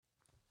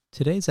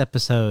Today's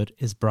episode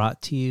is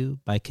brought to you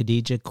by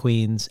Khadija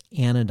Queen's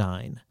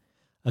Anodyne,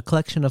 a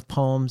collection of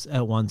poems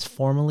at once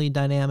formally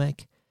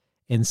dynamic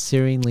and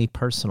searingly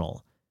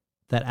personal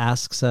that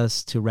asks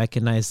us to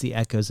recognize the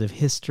echoes of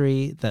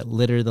history that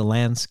litter the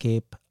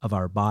landscape of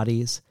our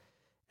bodies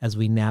as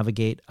we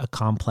navigate a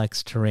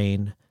complex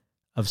terrain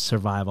of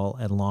survival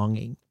and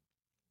longing.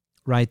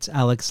 Writes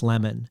Alex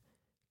Lemon,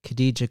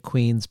 Khadija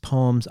Queen's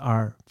poems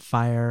are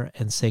fire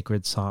and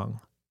sacred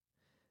song.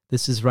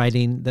 This is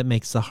writing that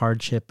makes the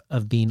hardship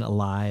of being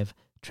alive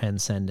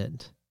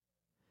transcendent.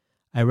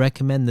 I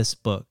recommend this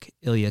book,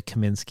 Ilya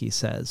Kaminsky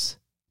says,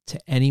 to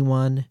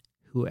anyone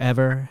who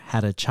ever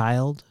had a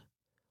child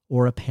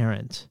or a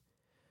parent,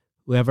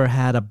 who ever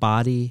had a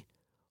body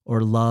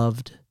or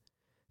loved,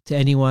 to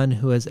anyone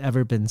who has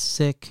ever been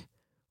sick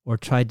or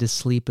tried to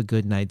sleep a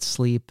good night's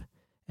sleep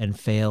and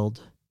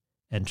failed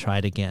and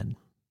tried again.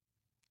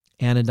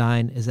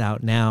 Anodyne is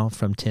out now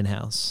from Tin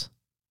House.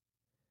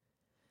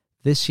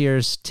 This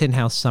year's Tin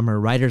House Summer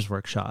Writers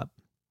Workshop,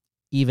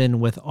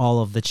 even with all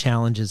of the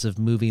challenges of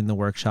moving the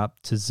workshop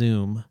to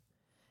Zoom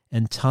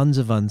and tons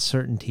of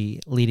uncertainty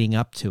leading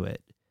up to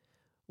it,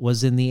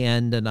 was in the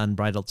end an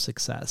unbridled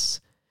success,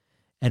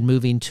 and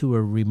moving to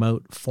a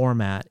remote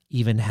format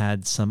even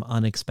had some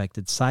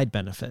unexpected side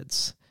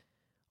benefits.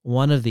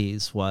 One of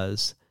these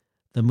was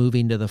the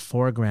moving to the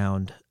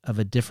foreground of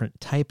a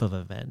different type of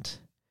event.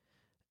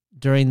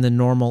 During the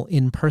normal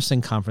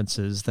in-person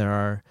conferences, there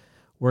are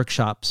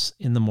workshops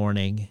in the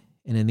morning,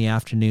 and in the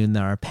afternoon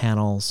there are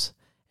panels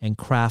and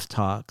craft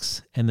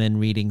talks and then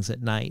readings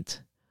at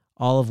night,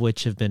 all of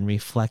which have been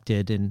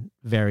reflected in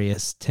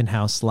various Tin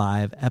House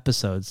Live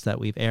episodes that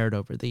we've aired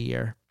over the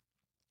year.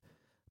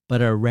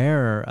 But a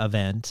rarer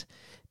event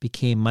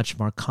became much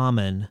more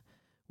common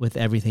with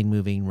everything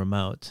moving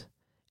remote,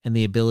 and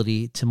the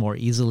ability to more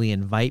easily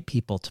invite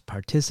people to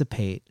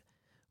participate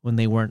when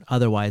they weren't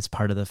otherwise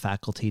part of the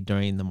faculty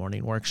during the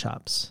morning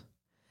workshops.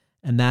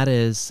 And that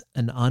is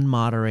an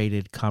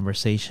unmoderated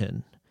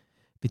conversation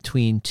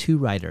between two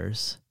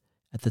writers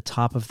at the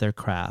top of their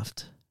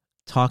craft,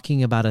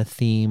 talking about a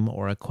theme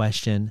or a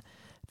question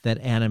that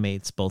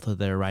animates both of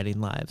their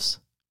writing lives.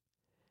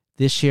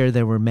 This year,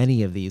 there were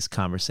many of these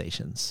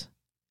conversations,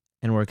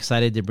 and we're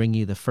excited to bring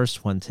you the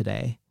first one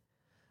today.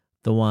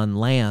 The one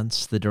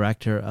Lance, the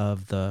director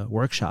of the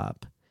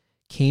workshop,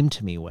 came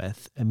to me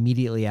with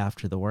immediately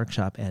after the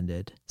workshop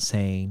ended,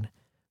 saying,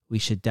 "We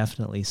should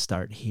definitely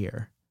start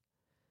here."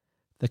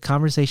 The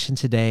conversation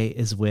today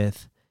is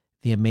with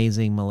the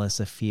amazing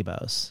Melissa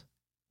Febos,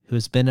 who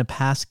has been a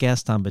past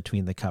guest on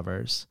Between the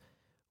Covers,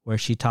 where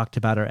she talked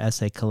about her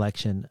essay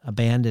collection,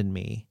 Abandon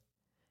Me,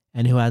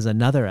 and who has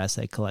another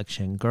essay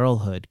collection,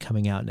 Girlhood,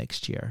 coming out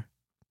next year.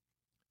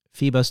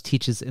 Febos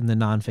teaches in the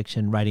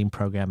nonfiction writing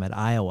program at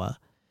Iowa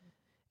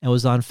and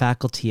was on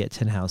faculty at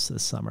Tin House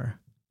this summer.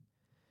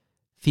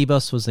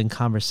 Febos was in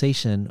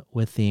conversation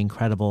with the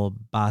incredible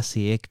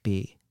Basi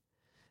Ikbi,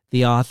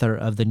 the author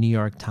of the New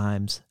York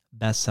Times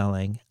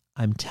bestselling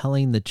I'm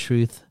Telling the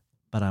Truth,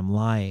 But I'm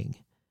Lying,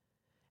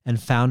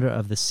 and founder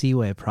of the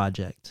Seaway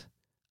Project,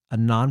 a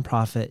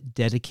nonprofit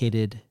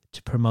dedicated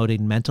to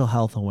promoting mental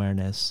health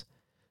awareness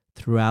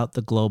throughout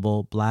the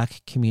global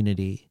Black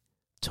community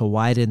to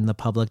widen the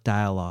public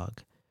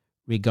dialogue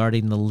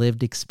regarding the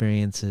lived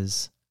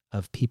experiences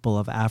of people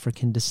of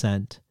African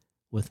descent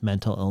with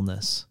mental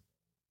illness.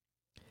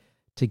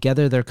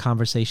 Together, their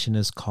conversation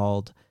is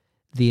called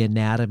The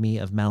Anatomy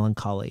of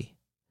Melancholy,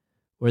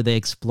 where they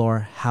explore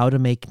how to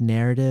make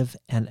narrative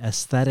and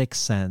aesthetic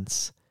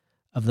sense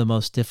of the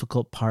most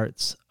difficult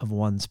parts of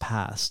one's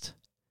past.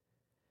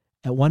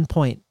 At one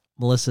point,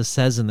 Melissa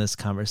says in this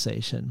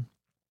conversation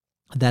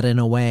that in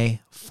a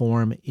way,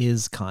 form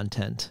is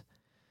content.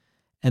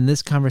 And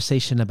this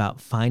conversation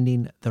about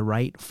finding the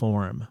right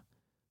form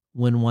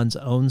when one's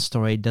own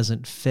story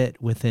doesn't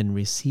fit within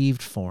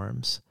received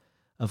forms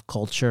of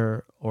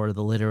culture or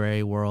the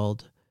literary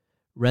world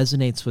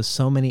resonates with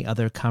so many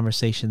other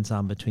conversations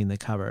on Between the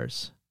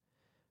Covers.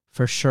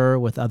 For sure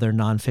with other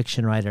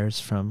nonfiction writers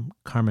from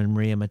Carmen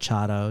Maria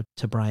Machado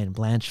to Brian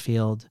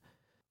Blanchfield,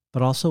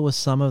 but also with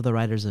some of the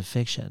writers of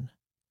fiction,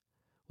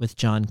 with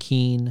John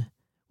Keene,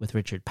 with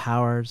Richard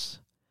Powers,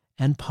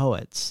 and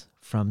poets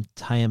from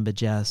Tyehimba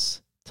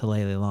Jess to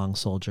Layli Long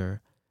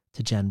Soldier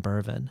to Jen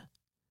Bervin.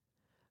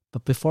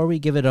 But before we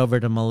give it over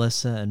to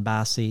Melissa and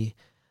Basi,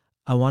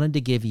 I wanted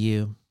to give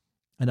you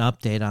an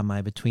update on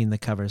my Between the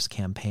Covers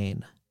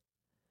campaign.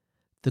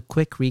 The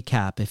quick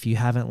recap, if you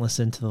haven't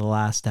listened to the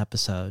last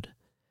episode,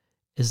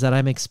 is that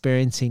I'm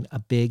experiencing a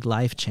big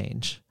life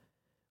change,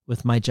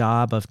 with my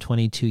job of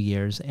 22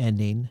 years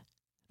ending,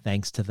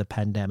 thanks to the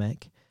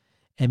pandemic,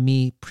 and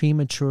me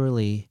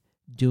prematurely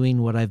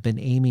doing what I've been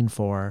aiming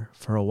for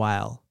a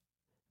while,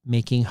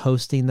 making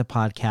hosting the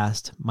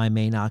podcast my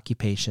main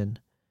occupation,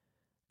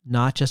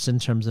 not just in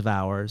terms of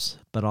hours,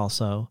 but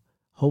also,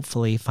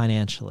 hopefully,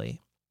 financially.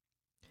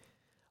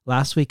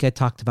 Last week, I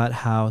talked about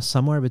how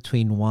somewhere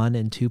between 1%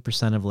 and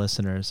 2% of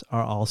listeners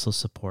are also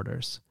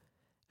supporters,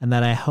 and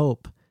that I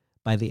hope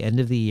by the end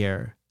of the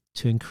year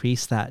to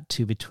increase that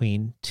to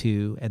between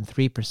 2% and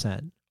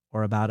 3%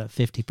 or about a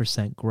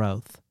 50%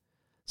 growth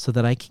so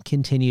that I can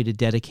continue to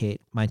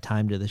dedicate my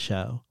time to the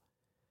show.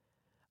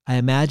 I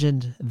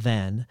imagined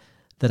then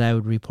that I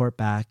would report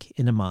back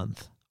in a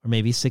month or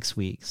maybe 6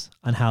 weeks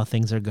on how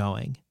things are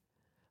going.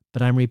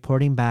 But I'm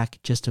reporting back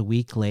just a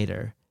week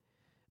later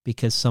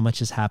because so much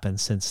has happened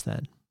since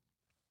then.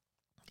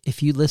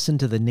 If you listened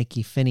to the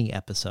Nikki Finney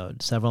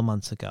episode several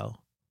months ago,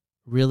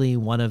 really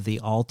one of the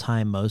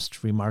all-time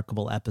most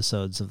remarkable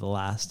episodes of the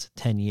last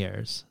 10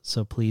 years,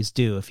 so please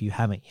do if you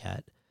haven't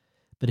yet.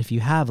 But if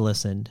you have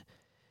listened,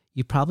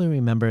 you probably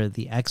remember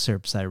the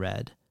excerpts I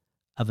read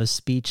of a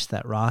speech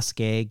that Ross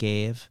Gay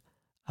gave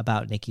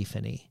about Nikki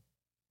Finney,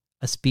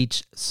 a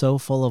speech so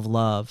full of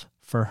love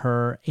for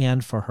her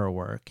and for her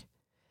work,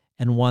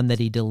 and one that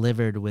he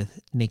delivered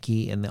with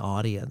Nikki in the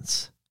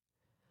audience.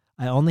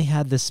 I only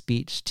had this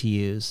speech to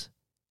use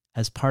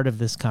as part of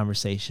this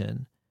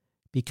conversation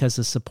because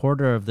a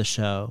supporter of the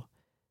show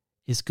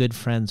is good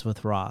friends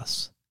with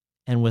Ross,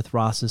 and with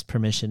Ross's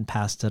permission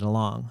passed it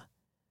along.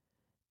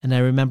 And I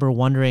remember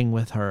wondering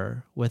with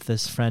her, with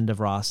this friend of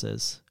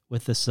Ross's,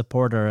 with the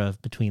supporter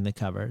of Between the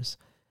Covers,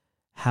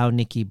 how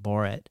Nikki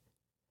bore it,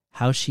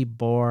 how she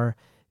bore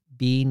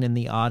being in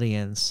the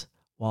audience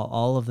while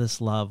all of this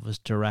love was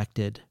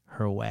directed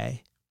her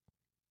way.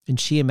 And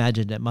she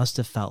imagined it must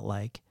have felt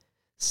like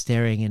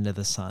staring into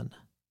the sun.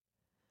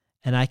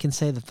 And I can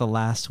say that the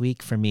last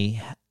week for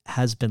me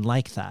has been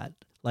like that,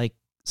 like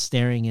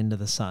staring into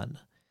the sun.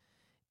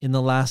 In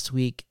the last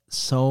week,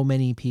 so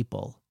many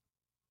people,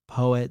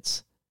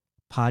 poets,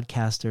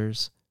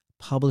 podcasters,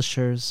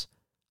 publishers,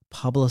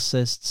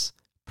 publicists,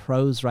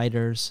 prose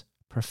writers,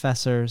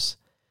 professors,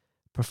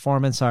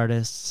 performance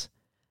artists,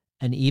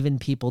 and even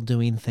people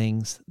doing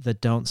things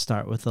that don't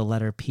start with the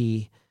letter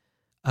P,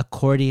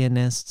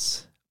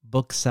 accordionists,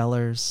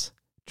 booksellers,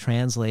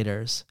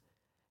 translators,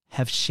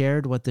 have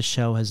shared what the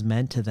show has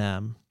meant to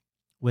them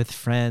with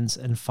friends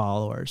and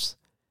followers.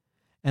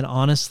 And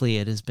honestly,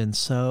 it has been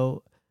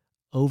so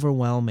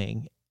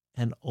overwhelming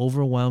and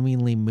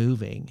overwhelmingly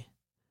moving.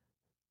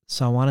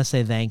 So I want to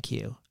say thank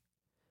you,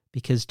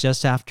 because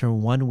just after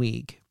 1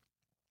 week,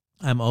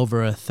 I'm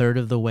over a third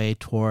of the way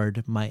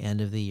toward my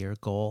end of the year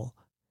goal.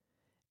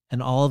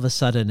 And all of a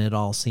sudden, it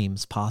all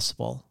seems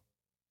possible.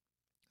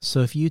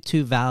 So if you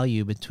too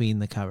value Between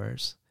the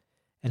Covers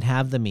and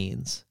have the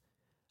means,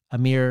 a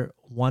mere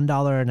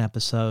 $1 an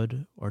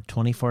episode or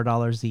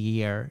 $24 a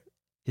year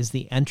is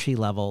the entry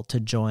level to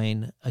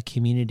join a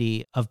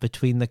community of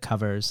Between the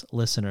Covers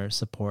listener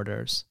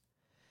supporters.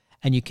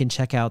 And you can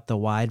check out the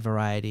wide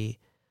variety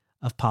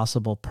of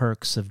possible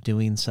perks of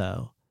doing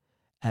so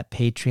at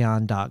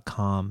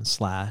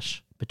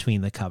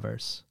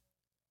patreon.com/betweenthecovers.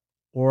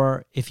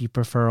 Or if you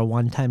prefer a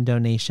one-time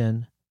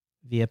donation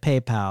via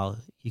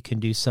PayPal, you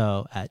can do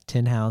so at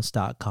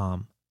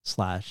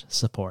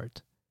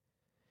tinhouse.com/support.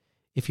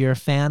 If you're a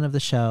fan of the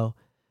show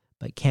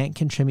but can't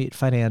contribute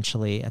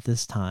financially at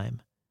this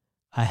time,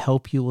 I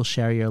hope you will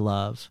share your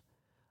love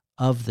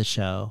of the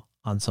show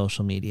on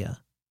social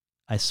media.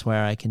 I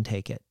swear I can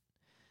take it.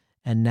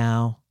 And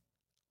now,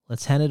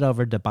 let's hand it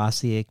over to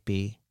Bossy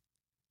Igby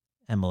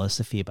and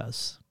Melissa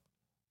Phoebus.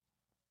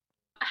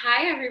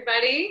 Hi,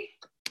 everybody.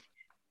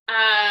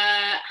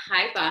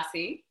 Hi,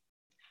 Bossy.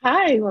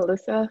 Hi,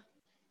 Melissa.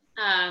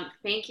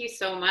 Thank you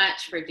so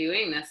much for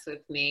doing this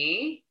with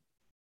me.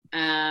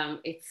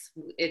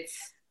 It's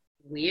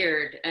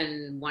weird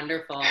and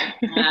wonderful.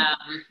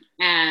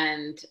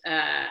 And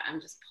I'm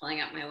just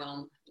pulling up my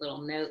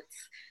little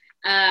notes.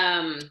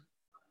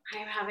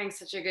 I'm having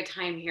such a good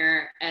time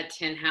here at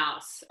Tin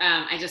House.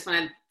 I just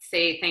want to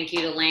say thank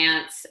you to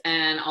Lance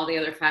and all the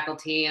other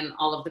faculty and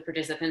all of the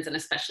participants, and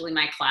especially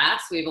my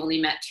class. We've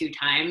only met 2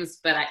 times,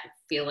 but I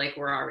feel like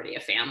we're already a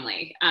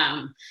family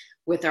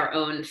with our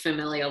own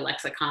familial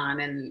lexicon,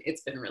 and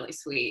it's been really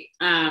sweet.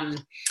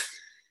 And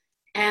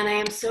I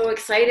am so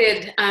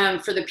excited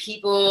for the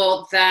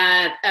people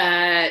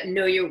that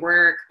know your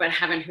work but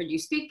haven't heard you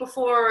speak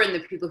before, and the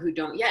people who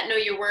don't yet know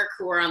your work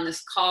who are on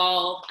this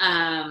call,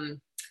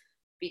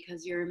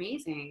 because you're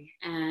amazing.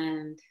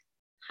 And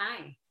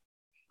hi.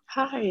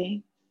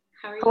 Hi.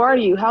 How are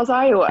you? How's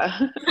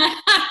Iowa?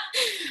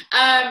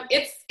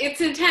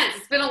 It's intense.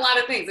 It's been a lot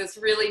of things. It's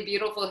really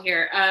beautiful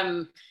here.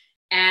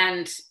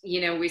 And,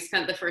 we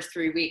spent the first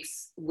 3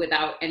 weeks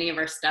without any of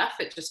our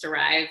stuff. It just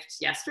arrived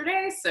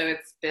yesterday. So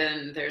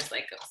there's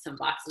like some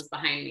boxes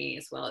behind me,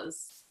 as well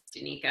as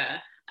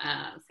Danica.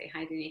 Say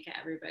hi, Danica,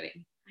 everybody.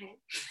 Hi.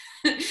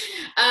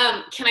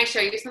 Can I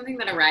show you something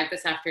that arrived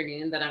this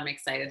afternoon that I'm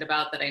excited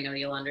about, that I know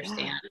you'll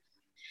understand?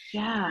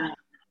 Yeah.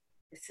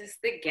 This is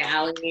the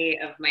galley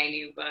of my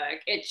new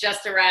book. It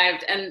just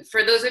arrived. And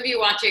for those of you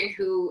watching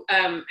who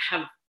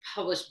have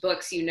published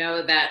books, you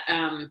know that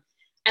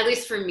at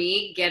least for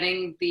me,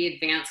 getting the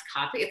advanced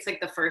copy, it's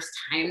like the first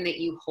time that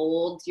you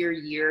hold your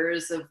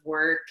years of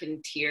work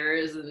and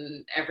tears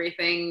and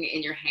everything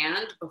in your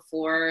hand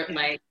before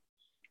like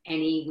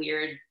any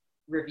weird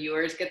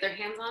reviewers get their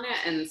hands on it.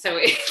 And so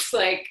it's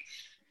like,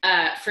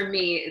 for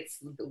me, it's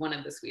one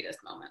of the sweetest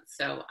moments.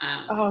 So,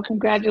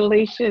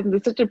 congratulations.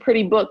 It's such a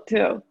pretty book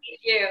too.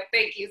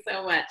 Thank you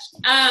so much.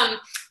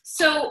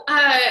 So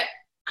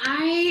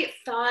I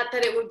thought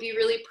that it would be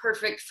really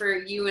perfect for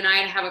you and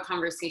I to have a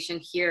conversation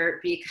here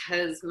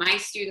because my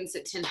students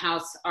at Tin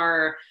House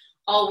are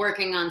all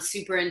working on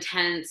super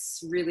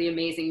intense, really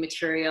amazing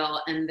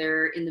material, and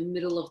they're in the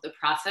middle of the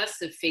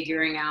process of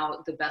figuring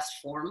out the best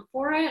form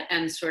for it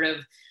and sort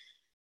of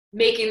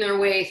making their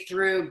way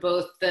through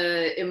both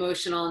the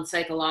emotional and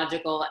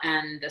psychological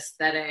and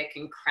aesthetic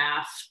and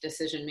craft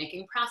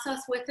decision-making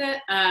process with it.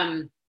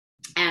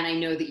 And I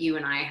know that you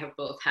and I have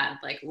both had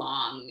like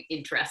long,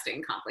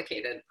 interesting,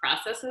 complicated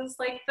processes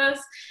like this.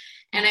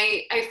 And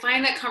I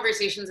find that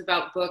conversations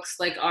about books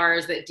like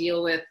ours that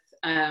deal with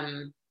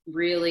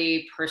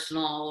really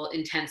personal,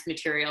 intense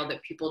material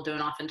that people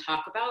don't often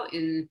talk about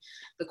in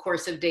the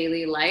course of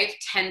daily life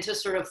tend to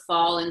sort of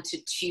fall into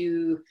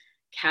two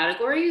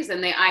categories.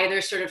 And they either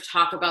sort of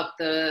talk about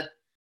the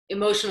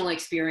emotional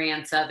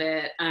experience of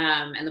it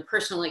and the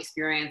personal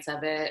experience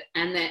of it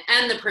and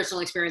the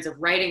personal experience of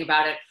writing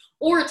about it,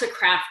 or it's a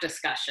craft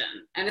discussion.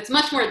 And it's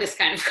much more this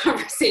kind of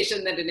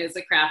conversation than it is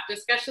a craft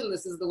discussion.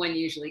 This is the one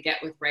you usually get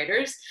with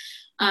writers.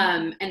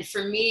 And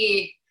for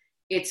me,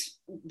 it's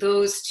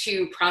those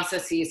two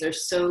processes are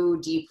so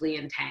deeply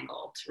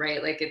entangled,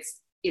 right? Like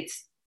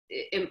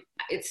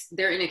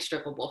they're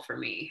inextricable for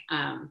me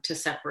to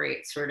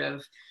separate sort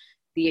of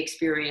the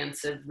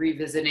experience of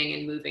revisiting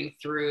and moving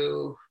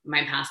through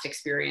my past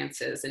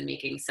experiences and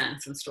making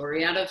sense and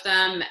story out of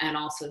them, and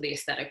also the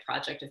aesthetic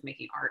project of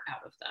making art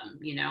out of them,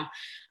 you know?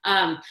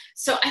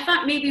 So I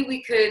thought maybe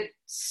we could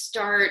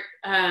start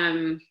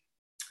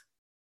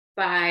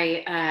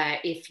by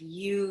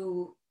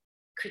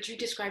could you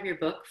describe your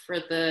book for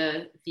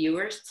the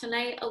viewers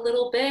tonight a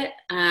little bit?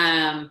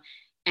 And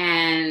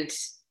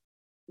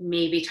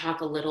maybe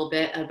talk a little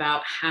bit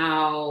about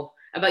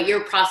about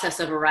your process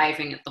of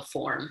arriving at the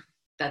form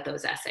that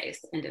those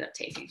essays ended up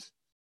taking.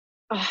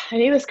 I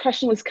knew this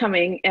question was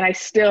coming, and I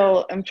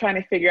still am trying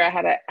to figure out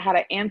how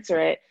to answer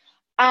it.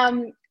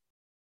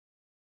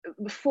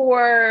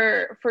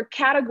 For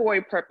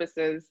category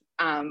purposes,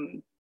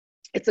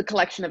 it's a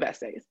collection of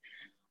essays.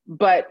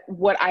 But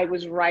what I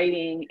was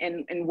writing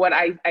and what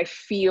I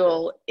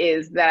feel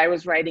is that I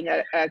was writing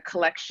a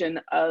collection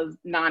of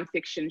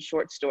nonfiction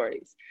short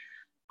stories.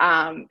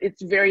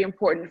 It's very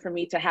important for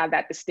me to have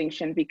that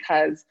distinction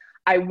because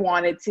I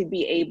wanted to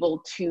be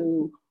able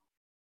to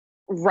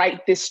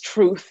write this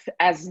truth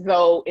as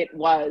though it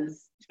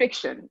was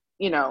fiction,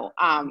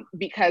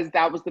 because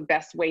that was the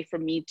best way for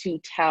me to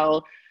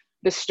tell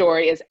the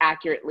story as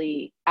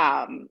accurately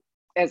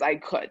as I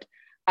could.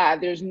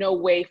 There's no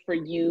way for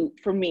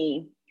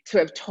me to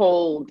have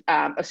told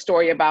a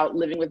story about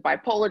living with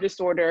bipolar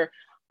disorder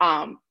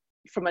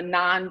from a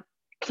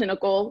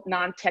non-clinical,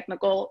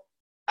 non-technical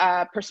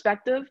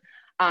perspective.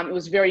 It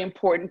was very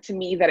important to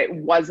me that it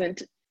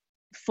wasn't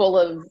full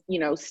of,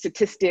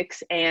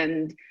 statistics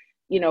and,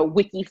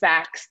 wiki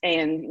facts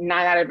and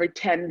 9 out of every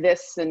 10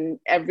 this and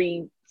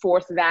every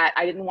 4th that.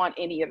 I didn't want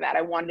any of that.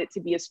 I wanted it to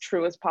be as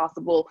true as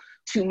possible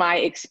to my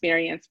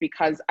experience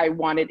because I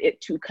wanted it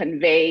to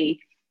convey,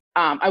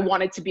 I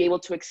wanted to be able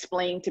to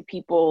explain to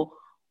people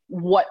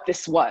what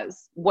this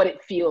was, what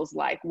it feels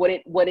like, what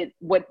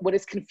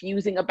is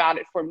confusing about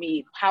it for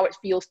me, how it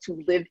feels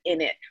to live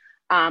in it.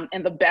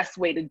 And the best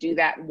way to do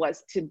that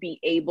was to be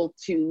able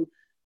to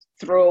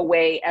throw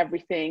away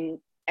everything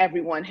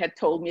everyone had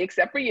told me,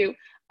 except for you,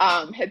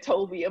 had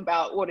told me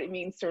about what it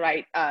means to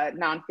write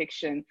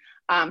nonfiction.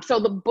 So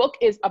the book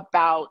is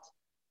about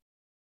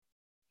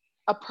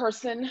a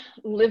person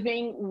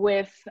living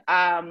with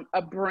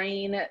a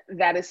brain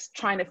that is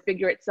trying to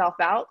figure itself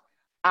out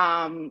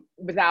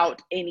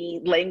without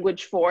any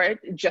language for it,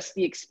 just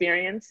the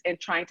experience, and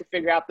trying to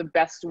figure out the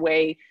best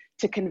way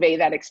to convey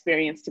that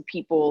experience to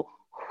people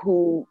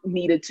who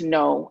needed to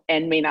know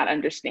and may not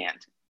understand.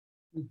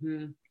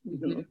 Mm-hmm.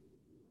 Mm-hmm.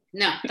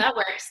 No, that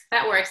works.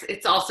 That works.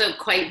 It's also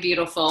quite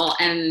beautiful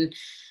and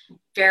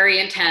very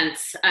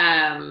intense.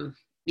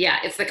 Yeah,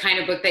 it's the kind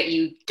of book that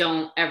you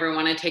don't ever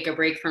want to take a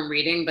break from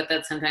reading, but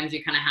that sometimes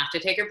you kind of have to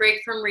take a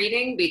break from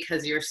reading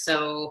because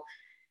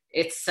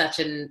it's such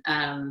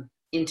an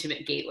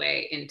intimate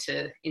gateway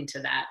into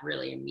that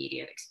really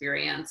immediate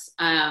experience.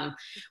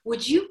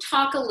 Would you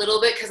talk a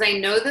little bit, because I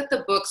know that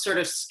the book sort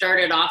of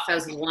started off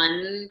as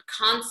one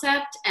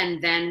concept,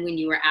 and then when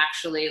you were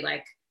actually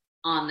like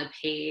on the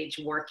page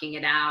working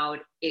it out,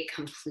 it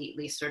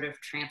completely sort of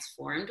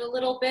transformed a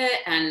little bit.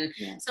 And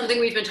something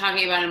we've been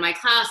talking about in my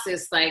class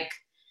is like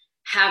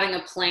having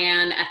a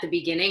plan at the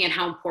beginning and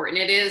how important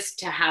it is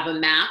to have a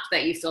map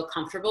that you feel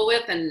comfortable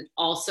with, and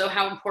also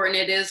how important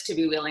it is to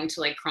be willing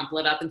to like crumple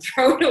it up and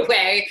throw it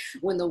away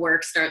when the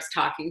work starts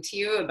talking to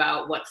you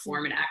about what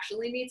form it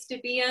actually needs to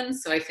be in.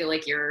 So I feel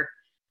like your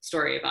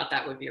story about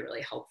that would be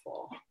really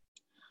helpful.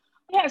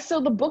 Yeah,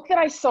 so the book that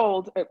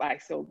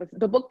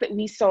the book that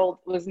we sold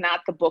was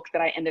not the book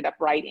that I ended up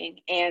writing.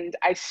 And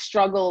I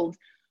struggled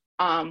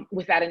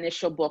with that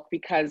initial book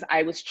because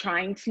I was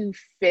trying to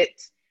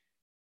fit,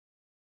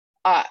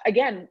 I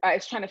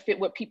was trying to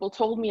fit what people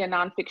told me a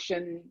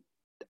nonfiction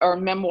or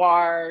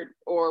memoir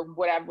or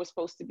whatever was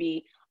supposed to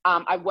be.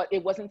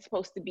 It wasn't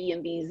supposed to be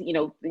in these,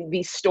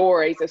 these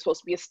stories. It's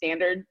supposed to be a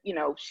standard,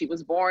 she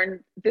was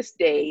born this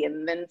day,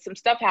 and then some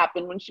stuff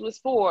happened when she was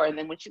 4, and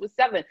then when she was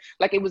 7.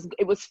 Like it was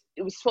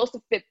supposed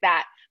to fit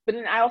that. But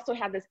then I also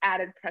had this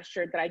added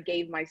pressure that I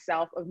gave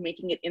myself of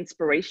making it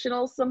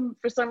inspirational.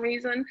 For some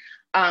reason,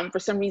 I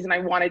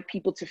wanted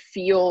people to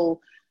feel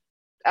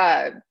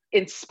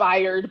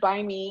inspired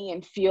by me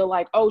and feel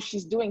like, oh,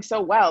 she's doing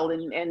so well,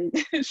 and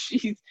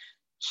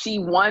she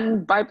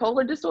won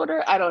bipolar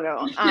disorder. I don't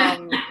know.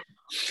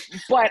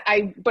 But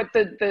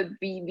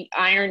the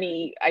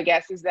irony, I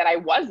guess, is that I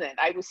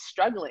was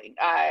struggling.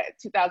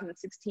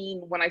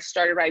 2016, when I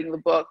started writing the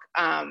book,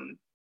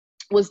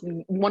 was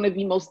one of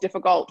the most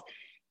difficult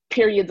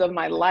periods of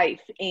my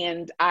life.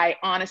 And I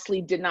honestly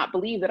did not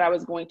believe that I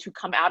was going to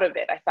come out of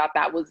it. I thought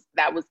that was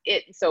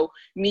it. So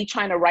me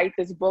trying to write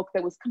this book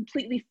that was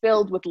completely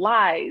filled with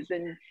lies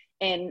and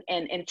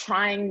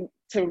trying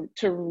to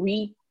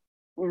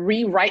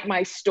rewrite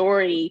my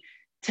story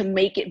to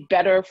make it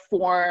better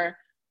for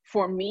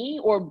me,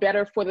 or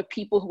better for the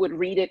people who would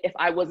read it if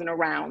I wasn't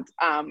around.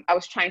 I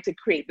was trying to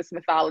create this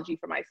mythology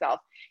for myself.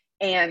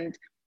 And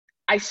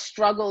I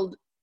struggled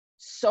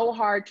so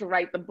hard to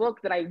write the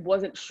book that I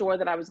wasn't sure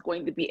that I was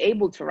going to be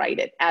able to write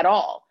it at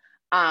all.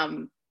 I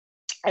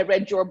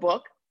read your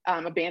book,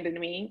 Abandon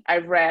Me. I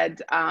read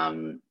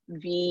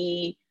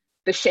The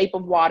Shape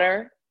of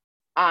Water.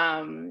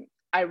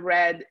 I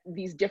read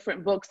these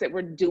different books that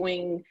were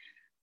doing,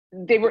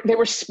 they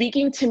were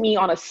speaking to me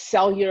on a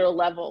cellular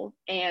level.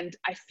 And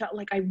I felt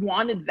like I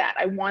wanted that.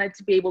 I wanted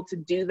to be able to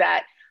do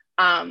that.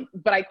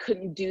 But I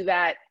couldn't do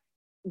that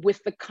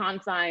with the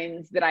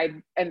confines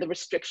and the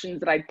restrictions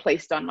that I'd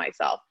placed on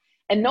myself.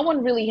 And no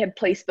one really had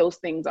placed those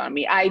things on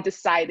me. I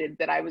decided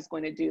that I was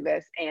going to do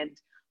this. And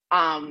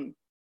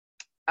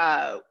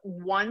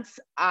once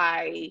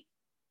I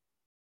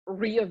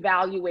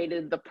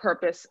reevaluated the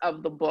purpose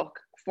of the book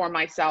for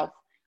myself,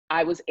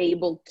 I was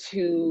able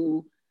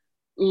to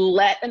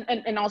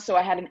and also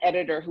I had an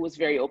editor who was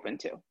very open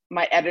to.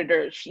 My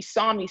editor, she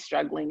saw me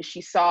struggling. She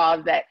saw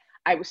that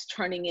I was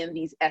turning in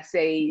these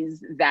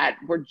essays that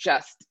were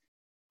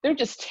they're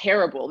just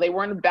terrible. They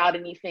weren't about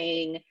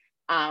anything.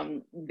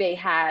 They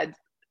had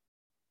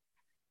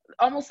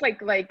almost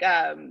like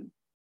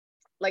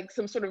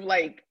some sort of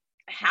like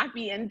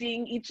happy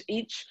ending.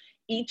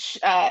 Each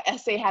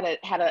essay had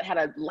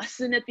a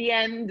lesson at the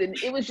end, and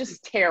it was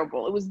just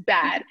terrible. It was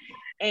bad.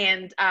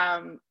 And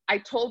I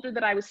told her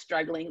that I was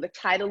struggling. The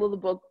title of the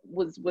book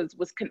was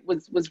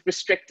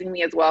restricting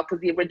me as well,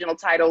 because the original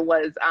title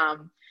was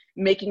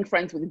Making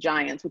Friends with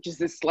Giants, which is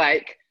this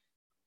like,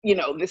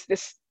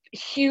 this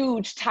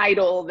huge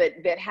title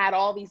that had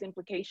all these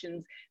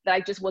implications that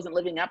I just wasn't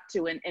living up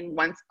to. And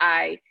once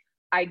I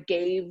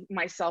gave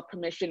myself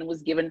permission and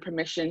was given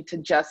permission to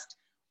just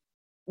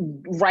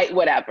write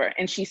whatever.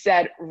 And she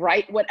said,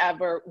 write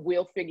whatever,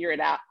 we'll figure it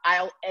out.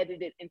 I'll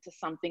edit it into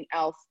something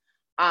else.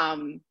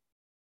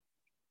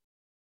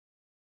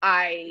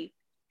 I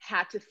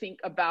had to think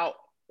about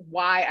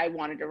why I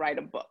wanted to write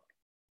a book.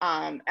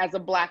 As a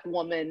Black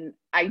woman,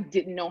 I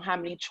didn't know how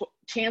many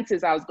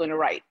chances I was going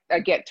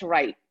to get to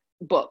write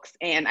books.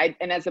 And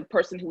as a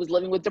person who was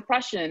living with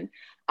depression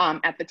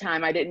at the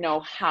time, I didn't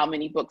know how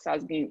many books I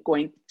was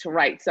going to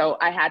write. So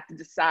I had to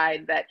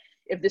decide that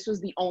if this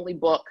was the only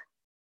book,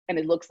 and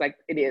it looks like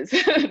it is,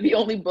 the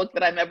only book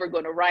that I'm ever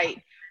going to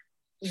write,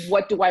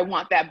 what do I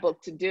want that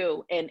book to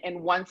do? And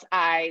once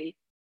I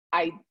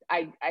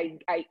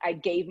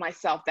gave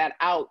myself that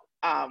out,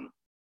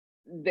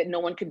 that no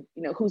one could,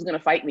 who's going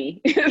to fight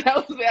me?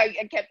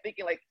 I kept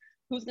thinking, like,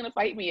 who's going to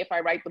fight me if I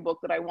write the book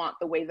that I want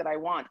the way that I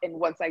want? And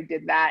once I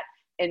did that,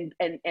 and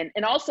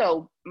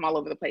also I'm all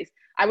over the place.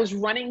 I was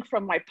running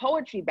from my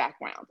poetry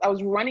background. I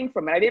was running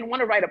from it. I didn't want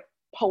to write a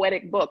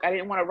poetic book. I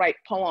didn't want to write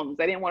poems.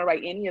 I didn't want to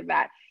write any of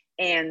that.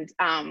 And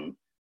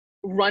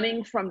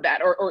running from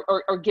that,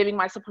 or giving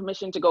myself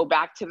permission to go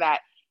back to that,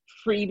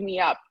 freed me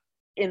up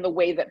in the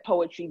way that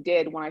poetry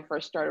did when I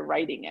first started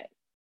writing it.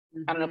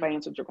 Mm-hmm. I don't know if I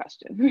answered your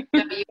question.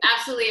 No, you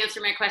absolutely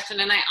answered my question.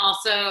 And I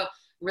also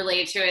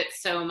relate to it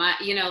so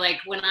much. Like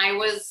when I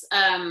was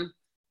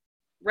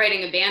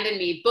writing Abandon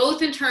Me,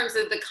 both in terms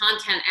of the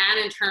content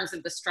and in terms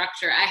of the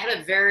structure, I had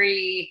a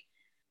very,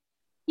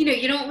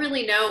 you don't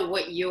really know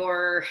what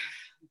your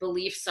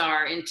beliefs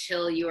are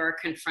until you are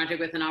confronted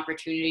with an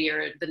opportunity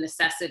or the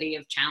necessity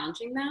of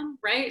challenging them,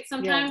 right?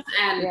 Sometimes.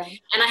 Yeah.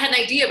 And I had an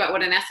idea about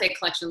what an essay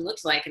collection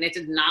looked like, and it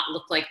did not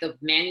look like the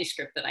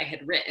manuscript that I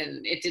had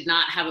written. It did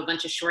not have a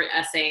bunch of short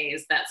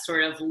essays that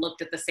sort of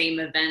looked at the same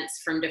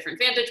events from different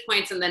vantage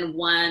points, and then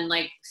one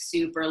like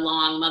super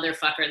long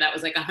motherfucker that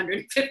was like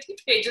 150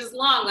 pages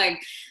long. Like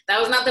that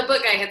was not the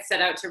book I had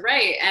set out to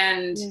write.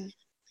 And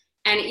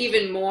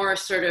even more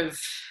sort of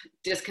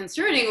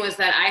disconcerting was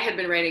that I had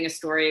been writing a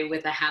story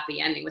with a happy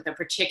ending, with a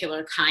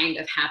particular kind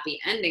of happy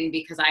ending,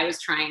 because I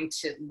was trying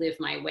to live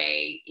my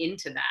way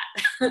into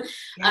that.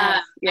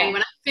 And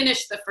when I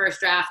finished the first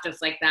draft of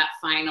like that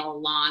final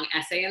long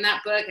essay in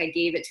that book, I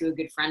gave it to a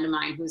good friend of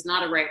mine who's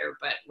not a writer,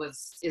 but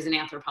is an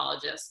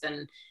anthropologist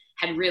and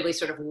had really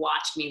sort of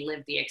watched me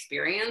live the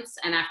experience.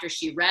 And after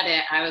she read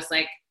it, I was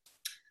like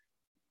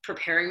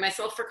preparing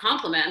myself for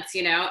compliments,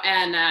 you know,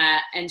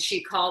 and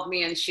she called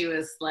me and she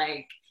was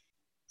like,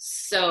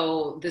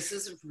 so this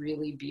is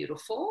really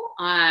beautiful.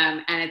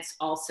 And it's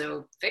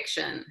also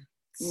fiction.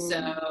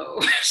 So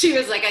she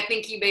was like, I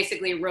think you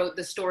basically wrote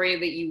the story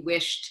that you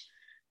wished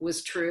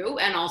was true,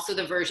 and also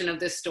the version of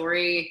this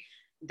story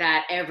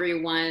that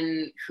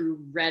everyone who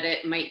read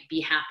it might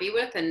be happy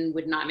with and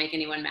would not make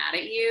anyone mad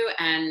at you.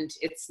 And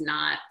it's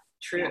not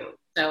true.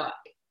 So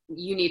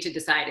you need to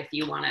decide if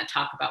you want to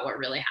talk about what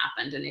really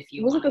happened. And if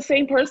you was it the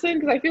same person?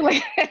 Because I feel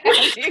like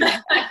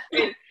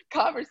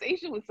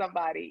conversation with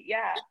somebody.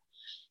 Yeah.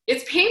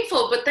 It's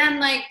painful, but then,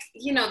 like,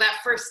 you know,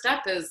 that first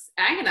step is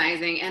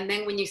agonizing. And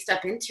then when you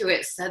step into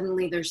it,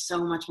 suddenly there's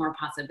so much more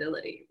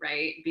possibility,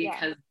 right?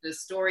 Because the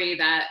story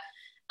that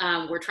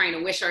we're trying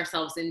to wish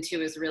ourselves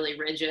into is really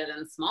rigid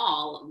and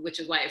small, which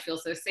is why it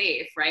feels so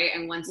safe, right?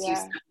 And once you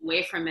step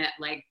away from it,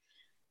 like,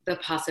 the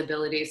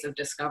possibilities of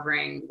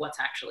discovering what's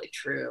actually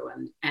true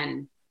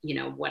and you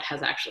know, what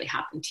has actually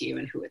happened to you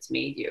and who it's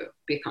made you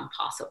become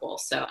possible.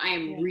 So I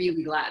am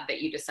really glad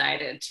that you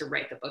decided to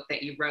write the book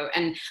that you wrote.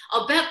 And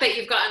I'll bet that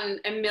you've gotten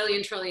a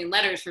million trillion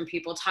letters from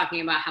people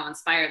talking about how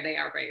inspired they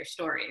are by your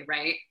story,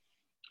 right?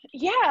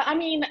 Yeah, I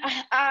mean,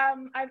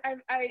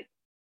 I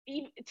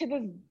even to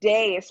this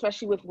day,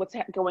 especially with what's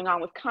going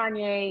on with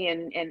Kanye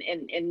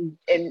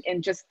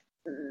and just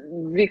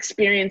the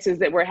experiences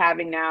that we're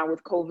having now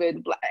with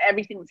COVID,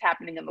 everything that's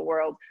happening in the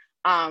world.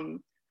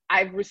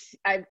 I've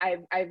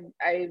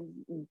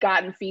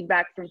gotten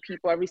feedback from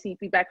people. I received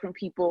feedback from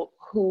people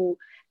who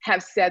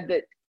have said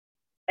that,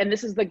 and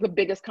this is like the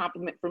biggest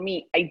compliment for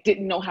me, I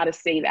didn't know how to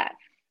say that.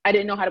 I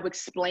didn't know how to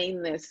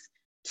explain this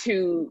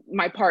to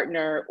my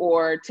partner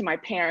or to my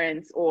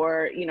parents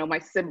or, you know, my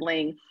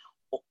sibling,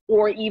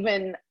 or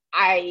even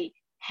I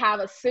have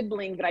a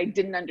sibling that I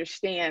didn't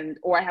understand,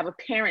 or I have a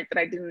parent that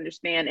I didn't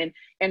understand.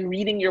 And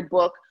reading your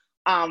book,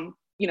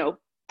 you know,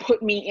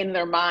 put me in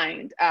their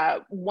mind.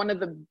 One of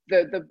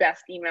the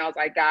best emails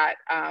I got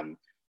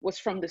was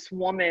from this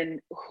woman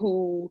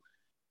whose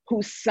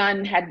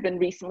son had been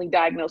recently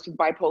diagnosed with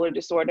bipolar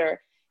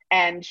disorder.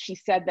 And she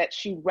said that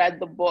she read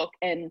the book,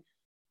 and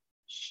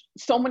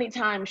so many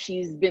times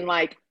she's been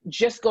like,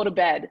 just go to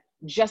bed,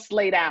 just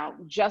lay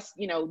down, just,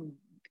 you know.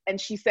 And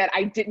she said,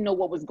 I didn't know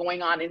what was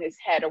going on in his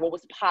head or what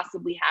was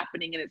possibly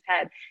happening in his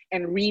head.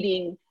 And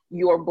reading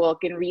your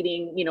book and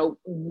reading, you know,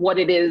 what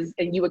it is,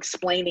 and you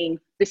explaining,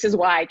 this is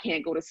why I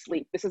can't go to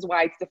sleep. This is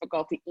why it's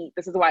difficult to eat.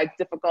 This is why it's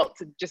difficult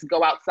to just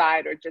go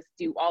outside or just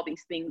do all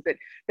these things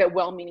that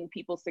well-meaning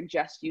people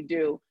suggest you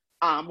do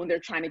when they're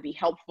trying to be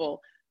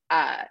helpful.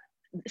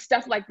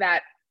 Stuff like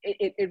that,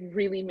 it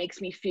really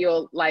makes me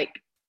feel like,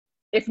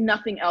 if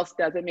nothing else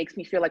does, it makes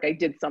me feel like I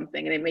did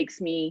something, and it makes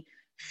me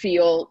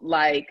feel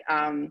like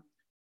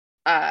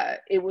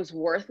it was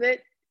worth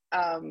it.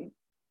 And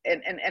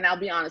I'll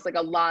be honest, like,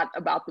 a lot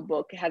about the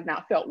book has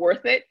not felt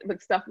worth it,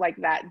 but stuff like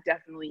that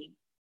definitely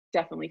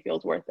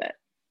feels worth it.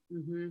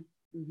 Mm-hmm.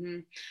 Mm-hmm.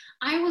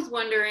 I was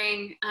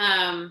wondering,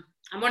 I'm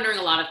wondering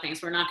a lot of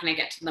things. We're not going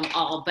to get to them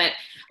all, but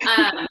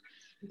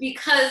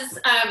because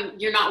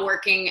you're not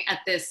working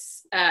at this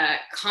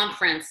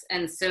conference,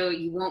 and so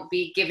you won't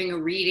be giving a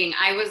reading,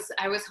 I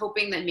was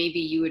hoping that maybe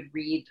you would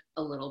read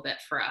a little bit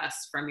for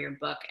us from your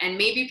book, and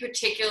maybe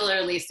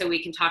particularly, so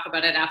we can talk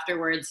about it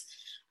afterwards,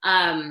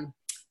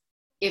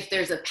 if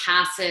there's a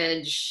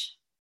passage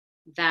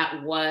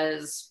that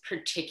was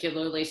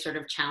particularly sort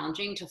of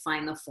challenging to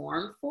find the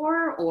form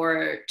for,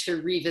 or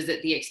to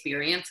revisit the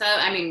experience of.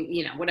 I mean,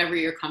 you know, whatever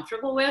you're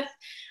comfortable with.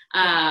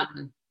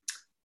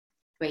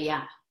 But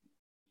yeah.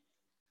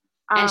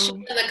 And show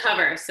them the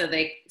cover so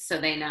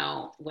they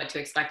know what to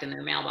expect in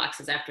their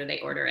mailboxes after they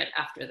order it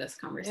after this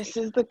conversation. This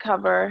is the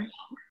cover.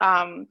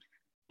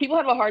 People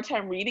have a hard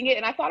time reading it,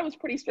 and I thought it was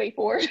pretty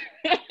straightforward.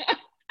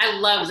 I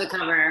love the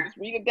cover. Just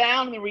read it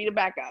down and then read it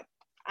back up.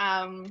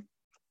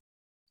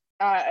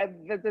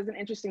 There's an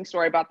interesting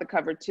story about the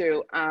cover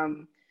too.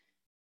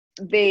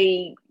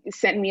 They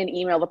sent me an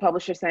email. The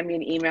publisher sent me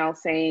an email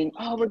saying,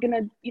 "Oh, we're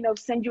gonna, you know,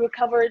 send you a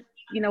cover.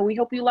 You know, we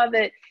hope you love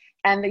it."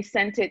 And they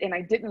sent it, and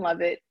I didn't love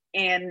it.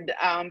 And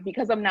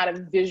because I'm not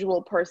a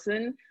visual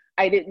person,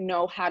 I didn't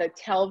know how to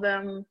tell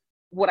them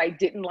what I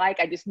didn't like.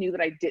 I just knew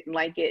that I didn't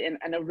like it.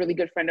 And a really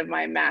good friend of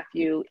mine,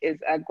 Matthew, is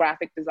a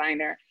graphic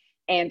designer.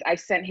 And I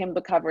sent him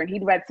the cover, and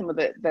he'd read some of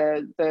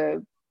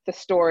the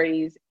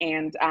stories.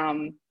 And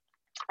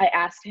I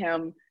asked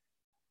him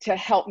to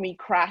help me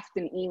craft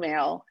an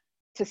email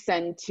to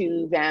send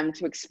to them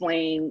to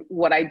explain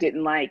what I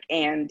didn't like.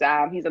 And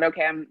he said,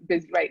 "Okay, I'm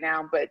busy right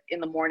now, but in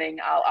the morning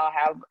I'll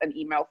have an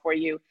email for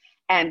you."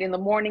 And in the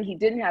morning, he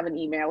didn't have an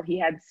email. He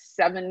had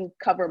 7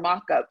 cover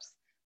mock-ups.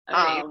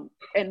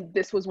 And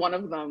this was one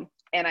of them.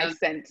 And I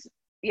sent, so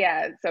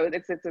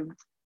it's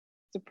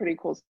a pretty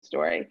cool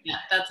story. Yeah,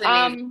 that's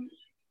amazing.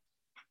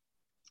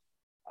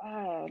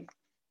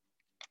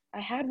 I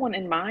had one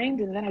in mind,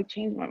 and then I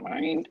changed my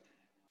mind.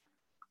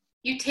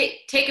 You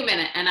take a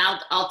minute, and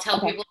I'll tell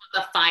people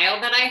the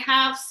file that I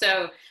have.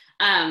 So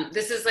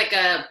This is like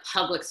a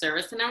public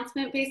service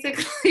announcement,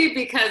 basically,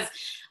 because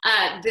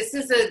this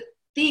is a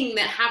thing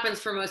that happens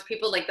for most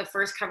people. Like the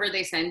first cover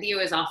they send you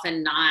is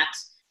often not,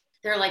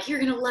 they're like, you're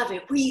going to love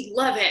it. We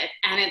love it.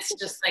 And it's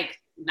just like,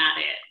 not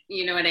it.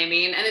 You know what I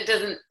mean? And it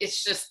doesn't,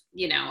 it's just,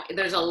 you know,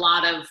 there's a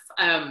lot of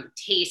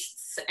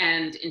tastes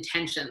and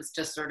intentions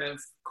to sort of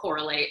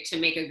correlate to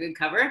make a good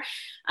cover.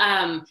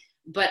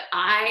 But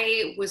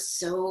I was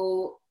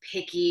so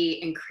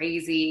picky and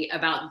crazy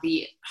about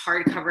the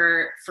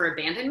hardcover for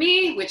Abandon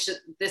Me, which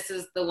this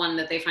is the one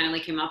that they finally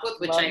came up with,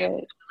 which I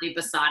really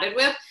besotted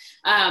with.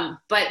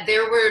 But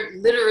there were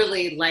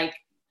literally like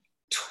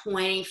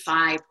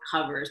 25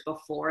 covers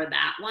before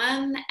that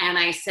one. And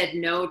I said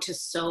no to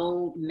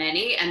so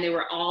many, and they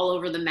were all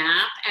over the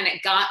map. And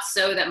it got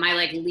so that my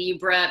like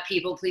Libra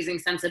people pleasing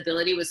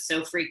sensibility was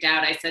so freaked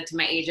out. I said to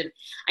my agent,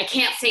 I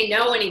can't say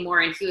no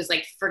anymore. And he was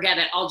like, forget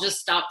it. I'll just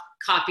stop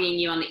copying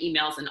you on the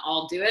emails and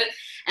I'll do it.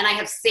 And I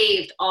have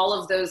saved all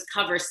of those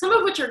covers, some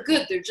of which are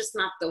good. They're just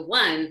not the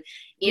one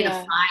in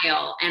a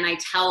file. And I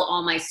tell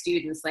all my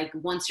students, like,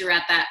 once you're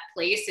at that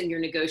place and you're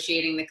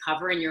negotiating the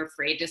cover and you're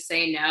afraid to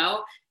say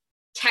no,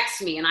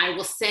 text me and I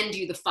will send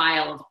you the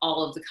file of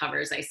all of the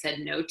covers I said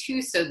no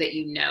to, so that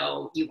you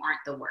know you aren't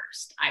the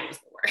worst. I was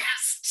the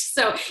worst.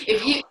 So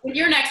if you, in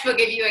your next book,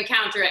 if you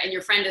encounter it and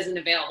your friend isn't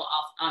available,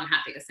 I'm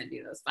happy to send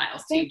you those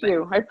files too. Thank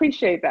you. I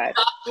appreciate that.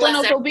 Don't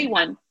know if there'll be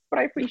one, but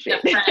I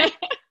appreciate it.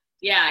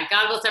 Yeah,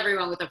 God bless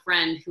everyone with a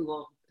friend who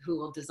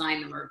will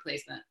design them or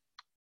replace them.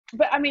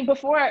 But I mean,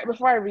 before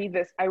I read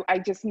this, I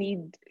just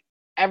need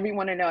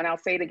everyone to know, and I'll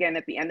say it again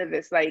at the end of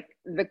this, like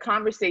the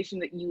conversation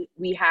that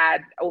we had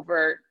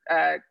over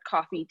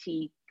coffee,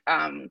 tea,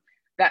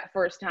 that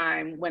first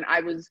time, when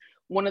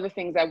one of the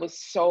things I was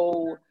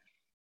so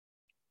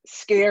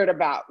scared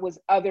about was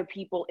other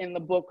people in the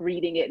book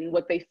reading it and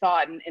what they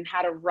thought, and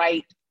how to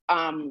write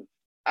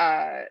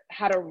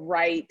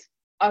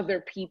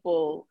other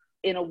people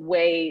in a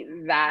way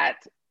that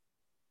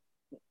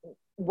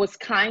was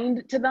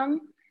kind to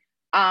them.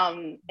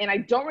 And I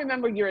don't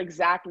remember your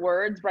exact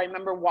words, but I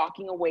remember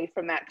walking away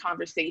from that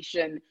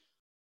conversation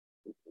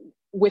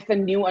with a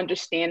new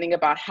understanding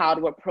about how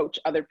to approach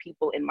other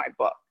people in my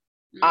book.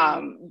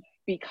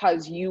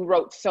 Because you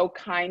wrote so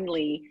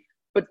kindly,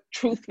 but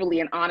truthfully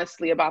and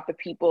honestly about the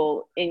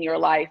people in your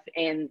life,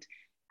 and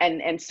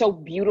so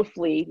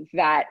beautifully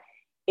that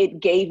it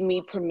gave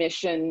me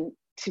permission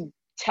to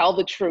tell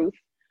the truth,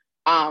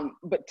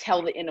 but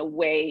tell it in a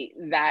way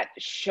that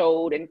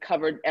showed and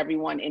covered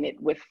everyone in it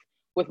with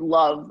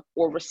love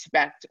or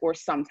respect or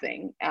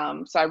something.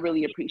 So I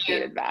really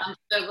appreciated that. I'm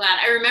so glad.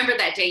 I remember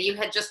that day you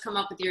had just come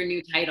up with your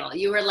new title.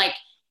 You were like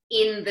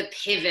in the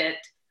pivot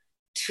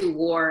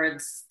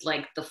towards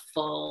like the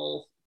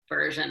full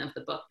version of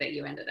the book that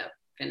you ended up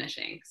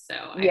finishing. So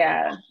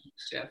yeah,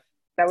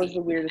 that was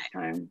the weirdest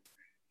time.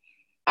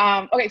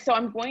 Okay, so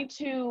I'm going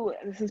to,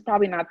 this is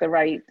probably not the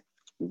right,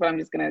 but I'm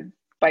just going to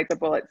bite the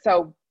bullet.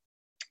 So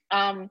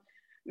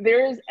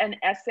there's an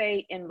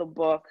essay in the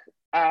book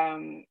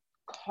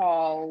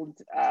called,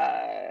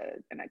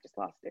 and I just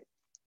lost it,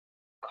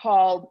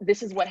 called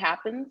This Is What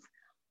Happens.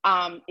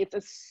 It's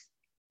a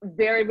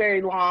very,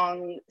 very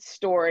long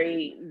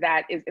story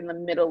that is in the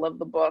middle of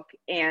the book.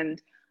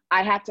 And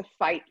I had to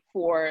fight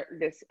for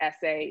this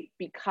essay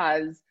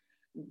because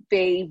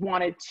they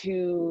wanted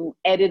to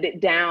edit it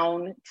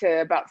down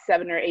to about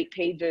 7 or 8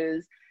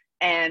 pages.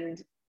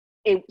 And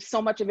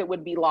so much of it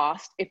would be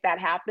lost if that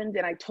happened.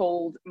 And I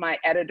told my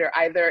editor,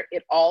 either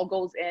it all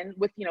goes in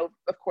with,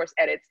 of course,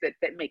 edits that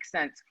make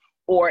sense,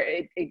 or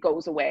it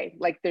goes away.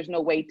 Like there's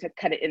no way to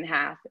cut it in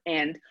half.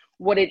 And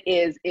what it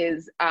is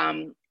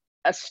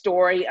a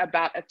story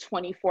about a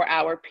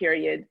 24-hour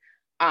period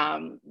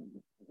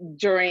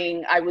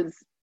during, I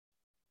was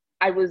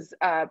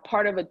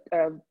part of a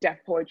Deaf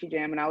Poetry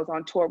Jam, and I was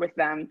on tour with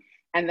them.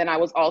 And then I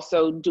was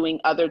also doing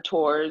other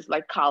tours,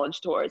 like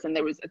college tours. And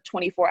there was a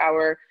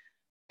 24-hour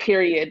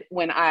period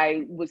when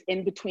I was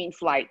in between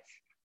flights,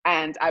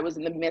 and I was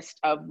in the midst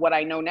of what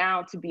I know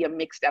now to be a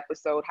mixed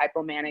episode,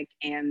 hypomanic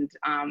and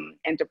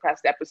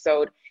depressed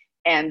episode.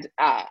 And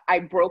I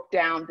broke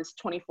down this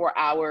 24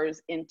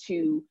 hours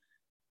into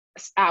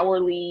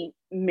hourly,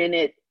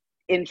 minute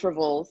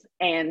intervals.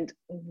 And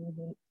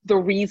the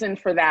reason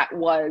for that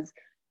was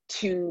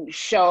to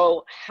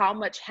show how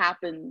much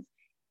happens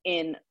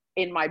in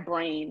my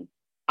brain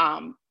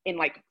in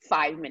like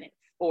 5 minutes,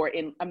 or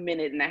in a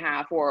minute and a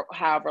half, or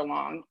however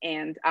long.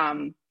 And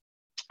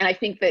I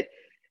think that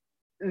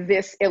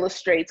this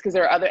illustrates, because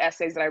there are other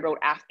essays that I wrote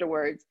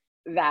afterwards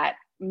that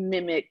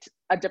mimicked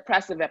a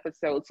depressive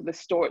episode. So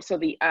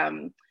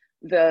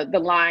the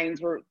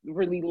lines were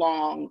really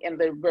long, and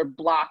there were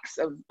blocks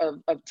of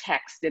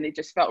text, and it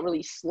just felt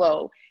really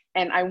slow.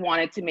 And I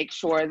wanted to make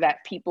sure that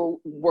people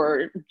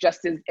were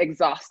just as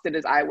exhausted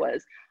as I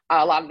was.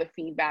 A lot of the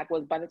feedback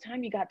was, by the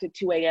time you got to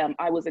 2 a.m.,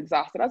 I was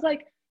exhausted. I was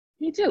like,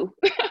 me too.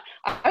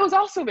 I was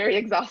also very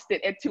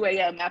exhausted at 2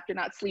 a.m. after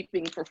not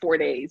sleeping for 4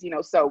 days,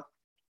 so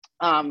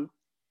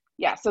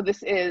yeah, so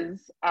this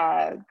is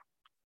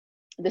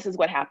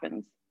what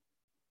happens.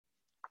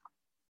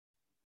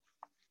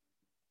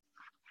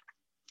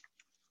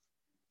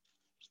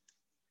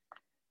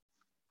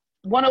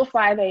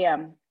 1:05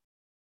 a.m.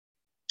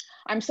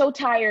 I'm so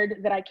tired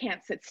that I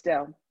can't sit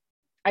still.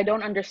 I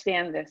don't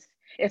understand this.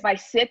 If I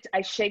sit,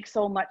 I shake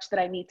so much that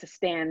I need to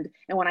stand.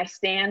 And when I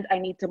stand, I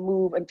need to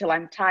move until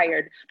I'm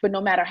tired. But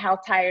no matter how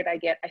tired I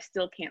get, I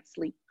still can't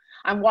sleep.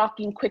 I'm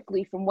walking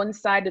quickly from one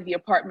side of the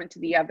apartment to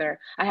the other.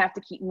 I have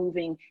to keep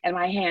moving. And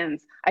my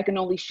hands, I can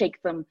only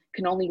shake them,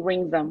 can only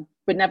wring them,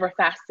 but never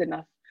fast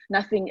enough.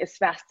 Nothing is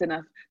fast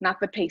enough, not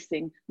the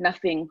pacing,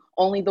 nothing,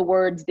 only the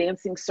words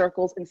dancing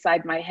circles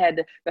inside my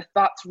head, the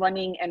thoughts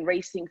running and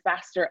racing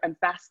faster and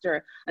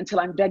faster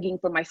until I'm begging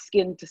for my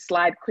skin to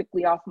slide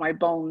quickly off my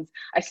bones.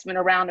 I spin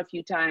around a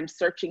few times,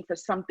 searching for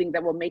something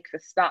that will make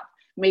this stop.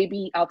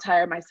 Maybe I'll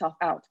tire myself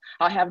out.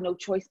 I'll have no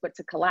choice but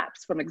to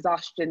collapse from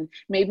exhaustion.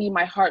 Maybe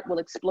my heart will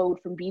explode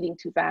from beating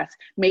too fast.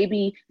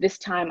 Maybe this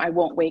time I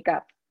won't wake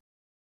up.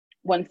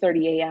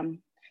 1:30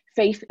 a.m.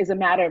 Faith is a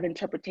matter of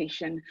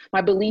interpretation. My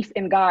belief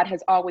in God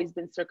has always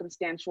been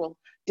circumstantial.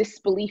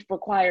 Disbelief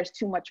requires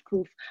too much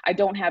proof. I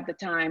don't have the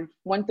time.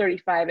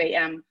 1:35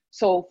 a.m.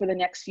 So for the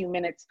next few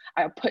minutes,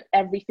 I'll put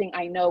everything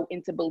I know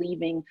into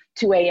believing.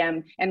 2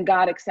 a.m. and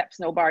God accepts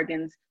no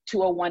bargains.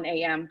 2:01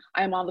 a.m.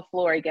 I am on the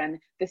floor again,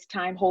 this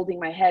time holding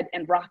my head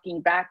and rocking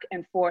back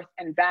and forth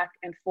and back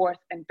and forth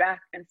and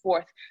back and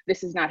forth.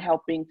 This is not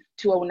helping.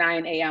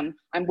 2:09 a.m.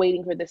 I'm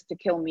waiting for this to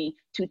kill me.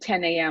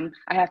 2:10 a.m.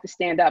 I have to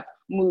stand up,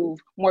 move,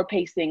 more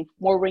pacing,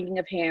 more wringing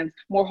of hands,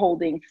 more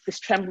holding. This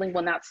trembling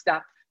will not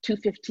stop.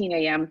 2:15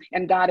 a.m.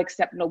 and God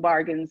accept no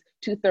bargains.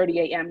 2:30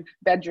 a.m.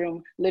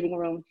 bedroom, living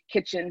room,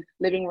 kitchen,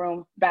 living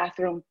room,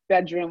 bathroom,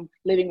 bedroom,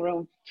 living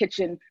room,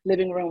 kitchen,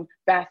 living room,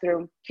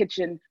 bathroom,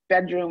 kitchen,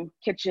 bedroom,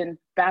 kitchen,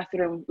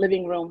 bathroom,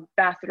 living room,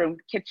 bathroom,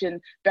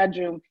 kitchen,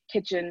 bedroom,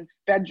 kitchen,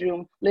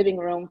 bedroom, living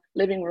room,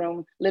 living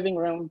room, living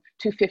room.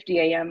 2:50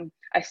 a.m.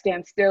 I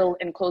stand still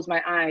and close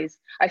my eyes.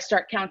 I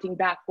start counting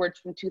backwards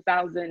from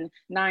 2000,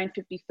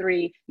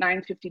 953,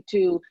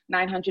 952,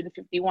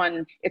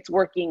 951. It's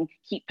working.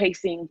 Keep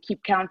pacing,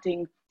 keep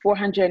counting.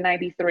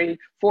 493,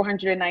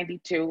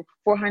 492,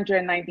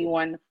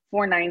 491,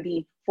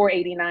 490,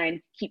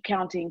 489. Keep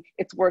counting.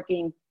 It's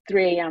working.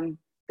 3 a.m.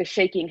 The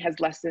shaking has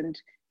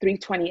lessened.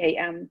 3:20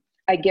 a.m.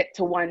 I get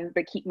to 1,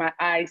 but keep my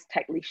eyes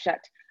tightly shut.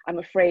 I'm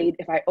afraid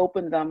if I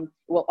open them,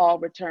 it will all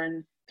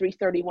return.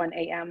 3:31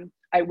 a.m.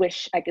 I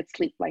wish I could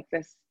sleep like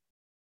this.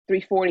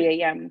 3:40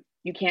 a.m.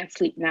 You can't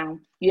sleep now.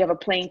 You have a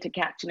plane to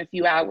catch in a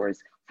few hours.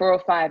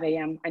 4:05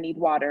 a.m. I need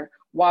water.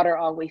 Water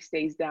always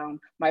stays down.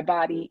 My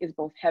body is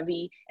both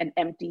heavy and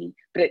empty,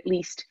 but at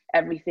least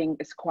everything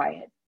is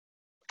quiet.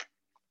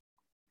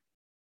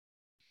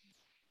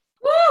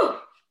 Woo!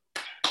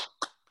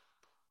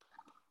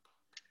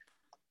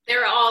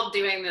 They're all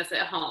doing this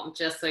at home,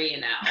 just so you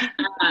know.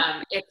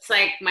 It's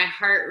like my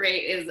heart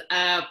rate is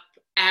up.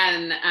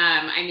 And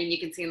I mean, you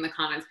can see in the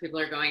comments, people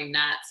are going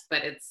nuts,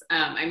 but it's,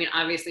 I mean,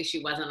 obviously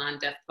she wasn't on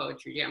Def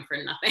Poetry Jam for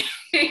nothing.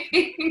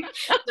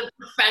 The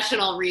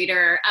professional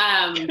reader.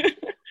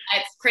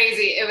 It's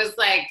crazy. It was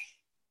like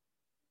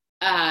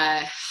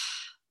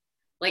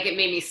it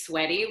made me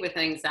sweaty with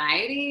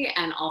anxiety.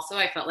 And also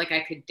I felt like I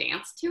could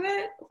dance to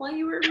it while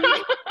you were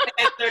reading.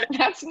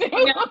 That's new.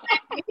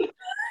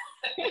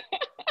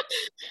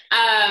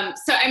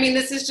 So, I mean,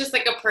 this is just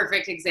like a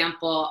perfect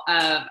example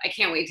of, I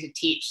can't wait to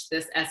teach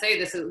this essay.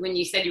 This is when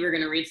you said you were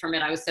going to read from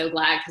it. I was so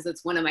glad because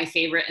it's one of my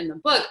favorite in the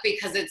book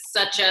because it's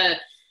such a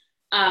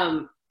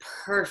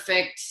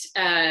perfect,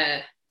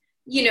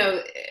 you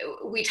know,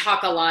 we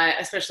talk a lot,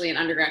 especially in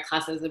undergrad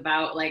classes,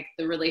 about like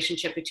the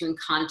relationship between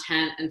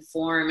content and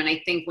form. And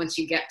I think once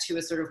you get to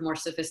a sort of more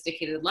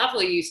sophisticated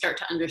level, you start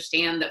to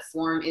understand that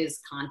form is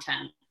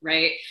content,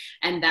 right?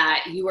 And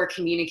that you are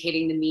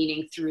communicating the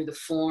meaning through the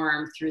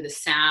form, through the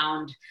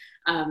sound,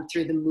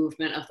 through the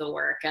movement of the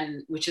work.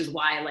 And which is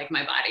why like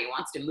my body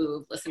wants to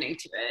move listening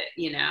to it,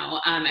 you know,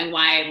 and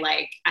why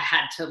like I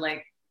had to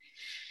like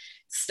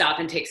stop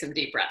and take some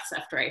deep breaths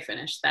after I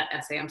finished that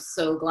essay. I'm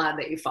so glad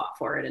that you fought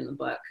for it in the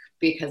book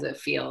because it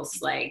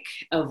feels like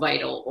a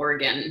vital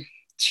organ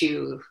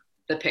to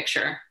the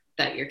picture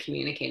that you're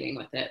communicating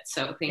with it.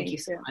 So thank you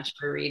so much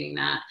for reading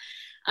that.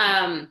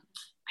 I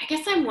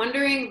guess I'm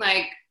wondering,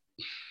 like,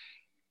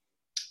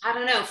 I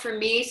don't know, for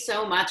me,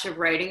 so much of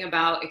writing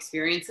about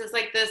experiences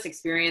like this,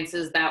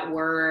 experiences that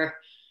were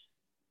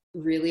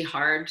really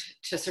hard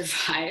to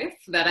survive,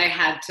 that I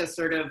had to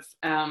sort of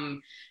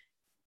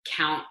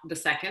count the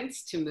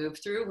seconds to move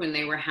through when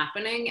they were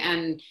happening.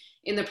 And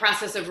in the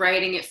process of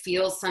writing, it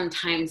feels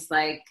sometimes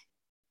like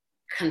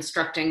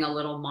constructing a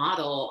little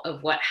model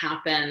of what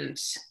happened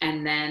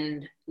and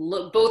then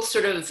both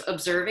sort of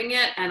observing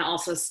it and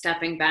also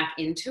stepping back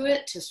into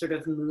it to sort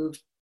of move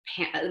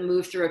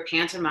through a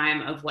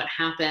pantomime of what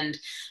happened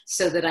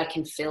so that I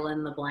can fill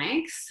in the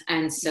blanks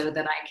and so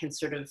that I can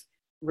sort of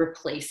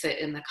replace it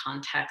in the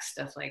context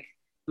of like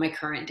my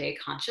current day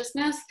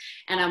consciousness.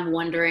 And I'm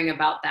wondering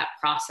about that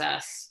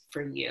process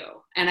for you.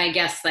 And I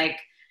guess like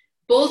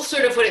both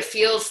sort of what it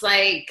feels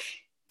like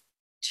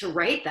to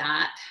write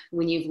that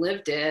when you've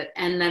lived it,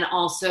 and then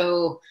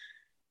also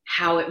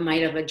how it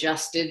might have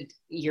adjusted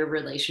your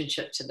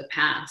relationship to the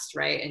past,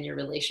 right? And your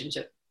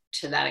relationship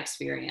to that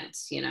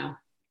experience, you know?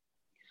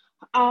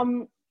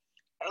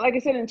 Like I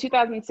said, in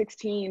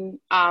 2016,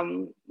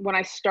 when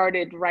I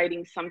started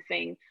writing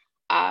something,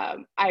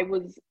 I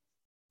was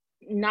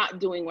not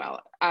doing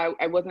well.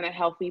 I wasn't a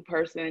healthy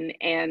person,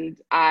 and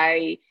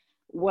I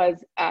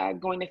was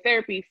going to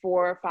therapy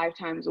 4 or 5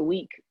 times a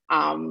week.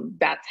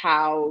 That's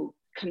how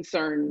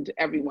concerned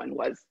everyone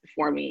was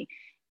for me.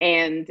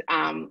 And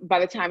by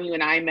the time you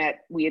and I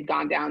met, we had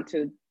gone down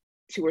to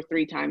 2 or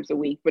 3 times a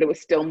week, but it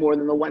was still more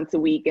than the once a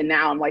week. And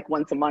now I'm like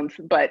once a month.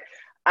 But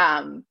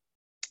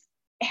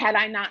had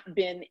I not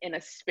been in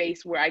a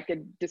space where I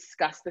could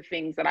discuss the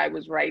things that I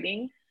was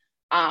writing,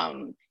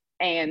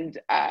 and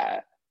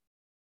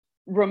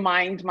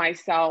remind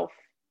myself,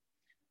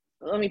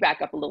 let me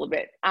back up a little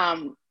bit.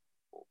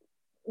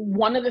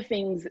 One of the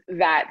things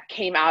that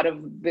came out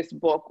of this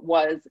book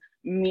was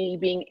me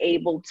being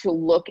able to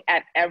look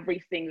at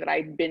everything that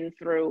I'd been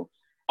through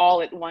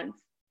all at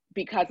once,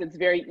 because it's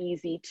very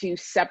easy to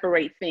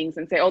separate things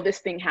and say, oh, this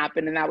thing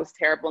happened and that was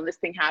terrible, and this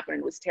thing happened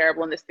and it was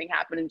terrible, and this thing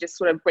happened, and just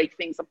sort of break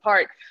things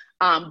apart.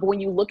 But when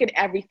you look at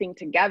everything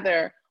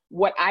together,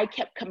 what I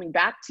kept coming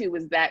back to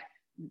is that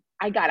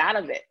I got out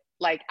of it.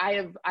 Like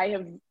I was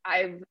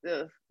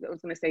going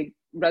to say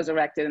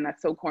resurrected, and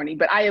that's so corny,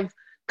 but I have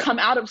come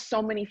out of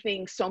so many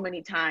things so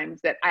many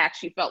times that I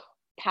actually felt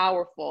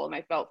powerful, and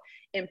I felt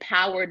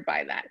empowered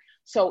by that.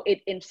 So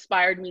it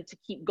inspired me to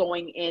keep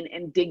going in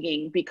and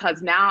digging,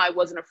 because now I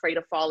wasn't afraid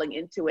of falling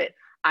into it.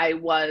 I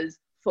was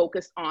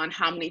focused on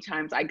how many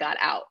times I got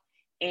out,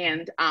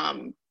 and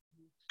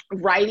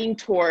writing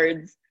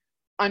towards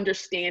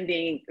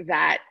understanding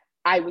that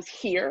I was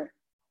here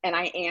and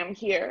I am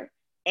here,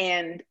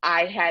 and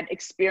I had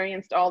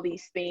experienced all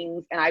these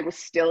things and I was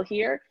still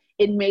here.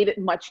 It made it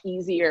much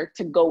easier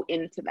to go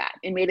into that.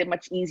 It made it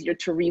much easier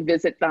to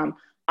revisit them.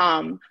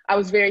 I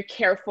was very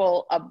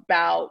careful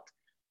about,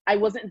 I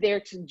wasn't there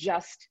to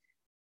just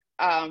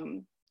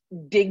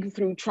dig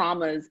through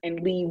traumas and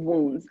leave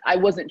wounds. I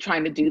wasn't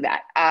trying to do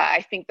that.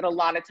 I think that a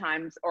lot of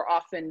times, or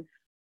often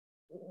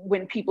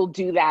when people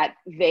do that,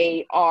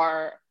 they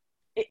are,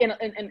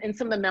 in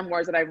some of the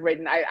memoirs that I've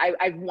written,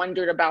 I've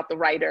wondered about the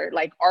writer,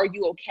 like, are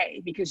you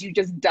okay? Because you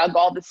just dug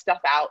all this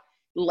stuff out,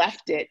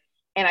 left it,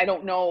 and I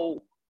don't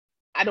know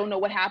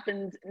what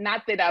happened.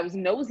 Not that I was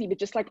nosy, but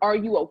just like, are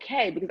you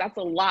okay? Because that's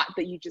a lot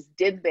that you just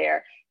did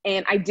there.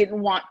 And I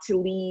didn't want to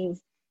leave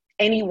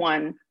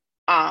anyone,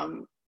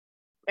 and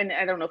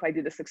I don't know if I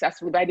did this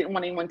successfully, but I didn't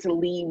want anyone to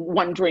leave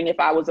wondering if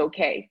I was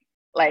okay.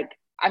 Like,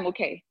 I'm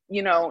okay,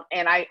 you know,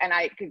 and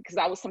because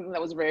that was something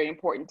that was very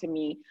important to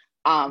me.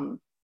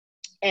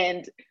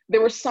 And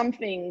there were some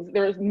things,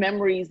 there was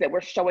memories that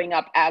were showing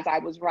up as I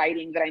was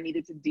writing that I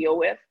needed to deal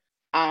with,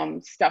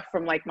 stuff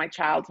from like my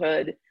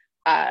childhood,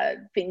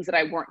 things that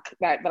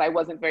I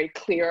wasn't very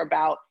clear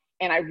about.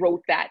 And I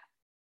wrote that,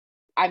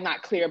 I'm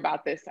not clear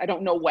about this. I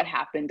don't know what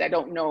happened. I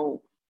don't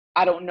know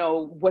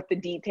what the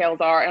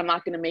details are. And I'm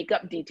not going to make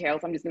up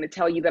details. I'm just going to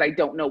tell you that I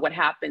don't know what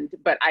happened,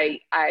 but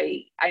I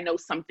know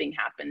something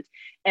happened,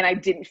 and I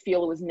didn't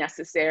feel it was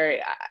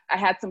necessary. I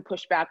had some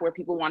pushback where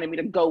people wanted me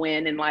to go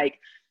in and, like,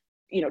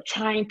 you know,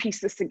 try and piece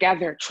this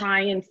together,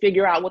 try and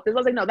figure out what this. I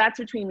was like, no, that's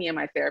between me and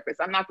my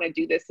therapist. I'm not going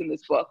to do this in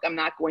this book. I'm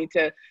not going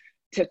to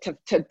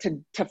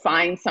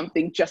find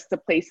something just to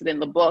place it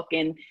in the book.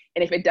 And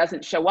if it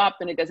doesn't show up,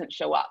 then it doesn't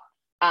show up.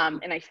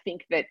 And I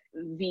think that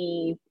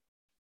the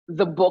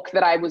book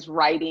that I was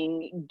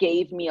writing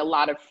gave me a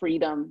lot of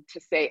freedom to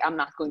say, I'm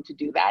not going to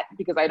do that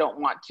because I don't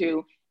want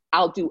to.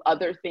 I'll do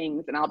other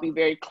things, and I'll be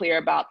very clear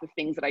about the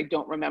things that I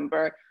don't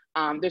remember.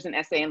 There's an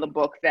essay in the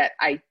book that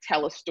I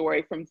tell a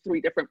story from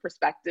 3 different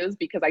perspectives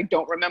because I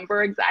don't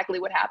remember exactly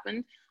what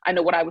happened. I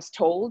know what I was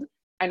told,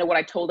 I know what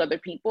I told other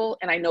people,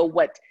 and I know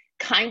what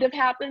kind of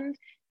happened.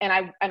 And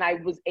I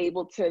was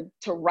able to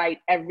write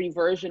every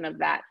version of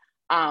that.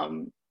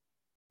 And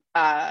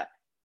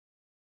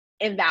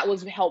that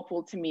was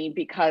helpful to me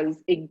because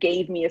it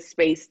gave me a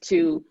space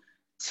to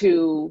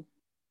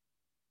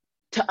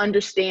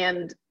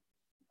understand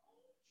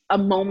a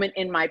moment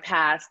in my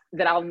past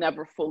that I'll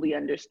never fully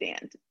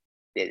understand.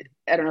 I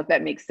don't know if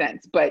that makes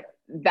sense, but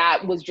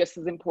that was just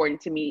as important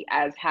to me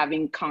as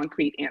having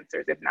concrete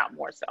answers, if not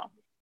more so.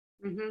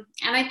 Mm-hmm.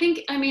 And I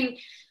think, I mean,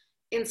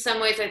 in some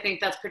ways, I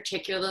think that's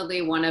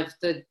particularly one of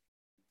the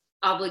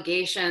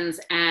obligations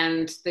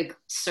and the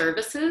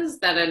services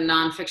that a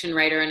nonfiction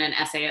writer and an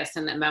essayist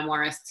and a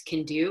memoirist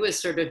can do, is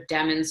sort of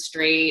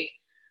demonstrate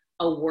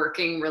a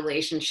working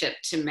relationship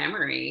to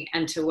memory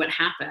and to what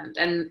happened.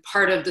 And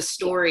part of the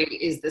story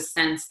is the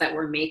sense that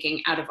we're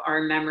making out of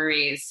our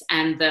memories,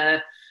 and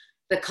the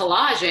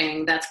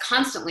collaging that's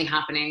constantly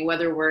happening,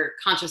 whether we're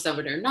conscious of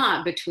it or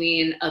not,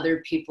 between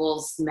other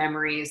people's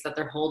memories that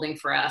they're holding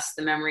for us,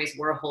 the memories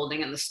we're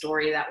holding, and the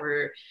story that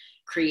we're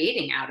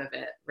creating out of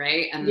it,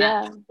 right? And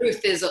that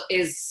truth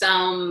is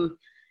some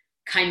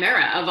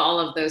chimera of all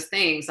of those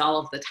things all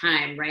of the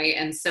time, right?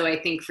 And so I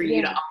think for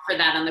you to offer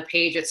that on the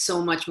page, it's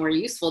so much more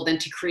useful than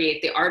to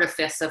create the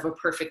artifice of a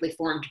perfectly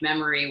formed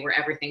memory where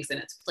everything's in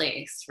its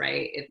place,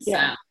 right?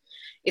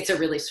 it's a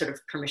really sort of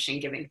permission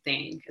giving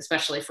thing,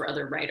 especially for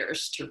other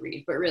writers to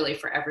read, but really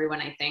for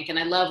everyone, I think. And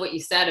I love what you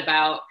said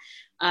about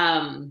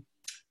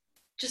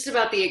just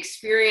about the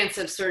experience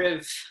of sort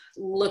of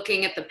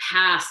looking at the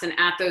past and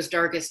at those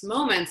darkest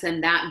moments,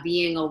 and that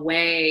being a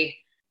way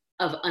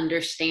of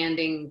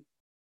understanding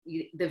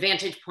the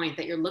vantage point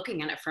that you're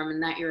looking at it from,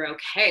 and that you're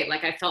okay.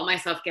 Like, I felt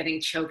myself getting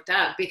choked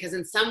up because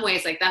in some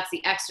ways, like, that's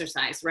the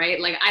exercise,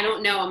 right? Like, I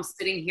don't know, I'm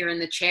sitting here in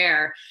the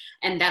chair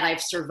and that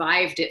I've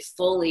survived it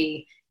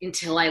fully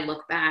until I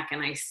look back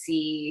and I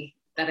see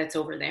that it's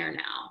over there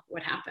now,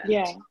 what happened.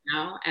 Yeah. You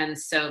know? And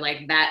so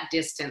like that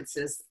distance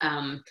is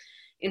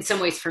in some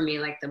ways for me,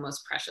 like the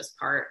most precious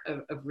part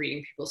of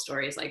reading people's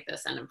stories like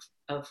this and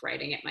of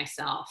writing it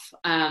myself.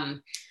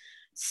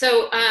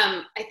 So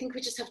I think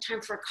we just have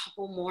time for a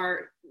couple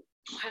more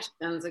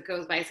questions. It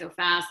goes by so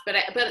fast, but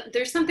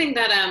there's something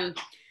that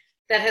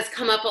that has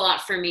come up a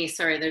lot for me.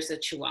 Sorry, there's a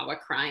chihuahua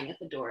crying at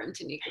the door in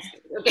Tanika's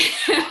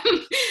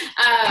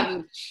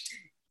okay.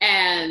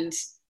 And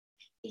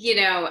you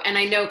know, and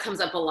I know comes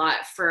up a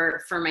lot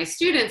for my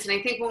students. And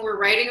I think when we're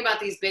writing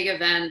about these big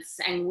events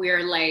and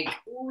we're like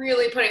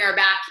really putting our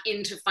back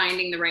into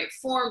finding the right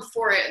form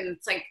for it, and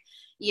it's like,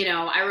 you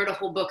know, I wrote a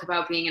whole book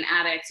about being an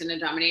addict and a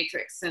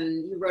dominatrix,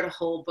 and you wrote a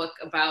whole book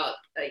about,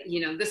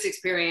 you know, this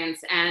experience.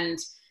 And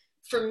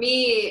for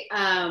me,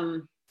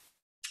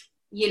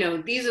 you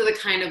know, these are the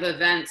kind of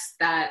events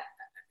that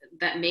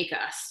make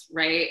us,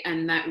 right?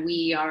 And that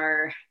we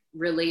are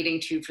relating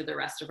to for the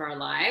rest of our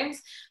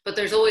lives. But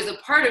there's always a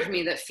part of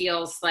me that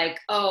feels like,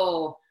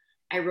 oh,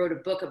 I wrote a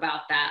book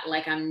about that.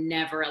 Like, I'm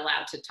never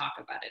allowed to talk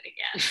about it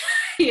again.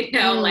 You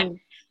know, like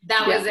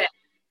that was it.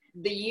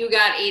 You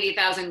got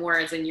 80,000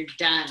 words and you're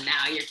done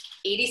now. You're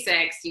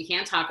 86. You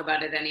can't talk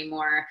about it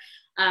anymore.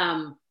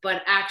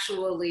 But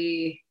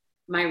actually,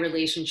 my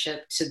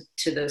relationship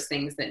to those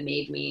things that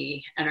made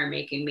me and are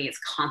making me is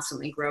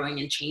constantly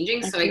growing and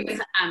changing. So I guess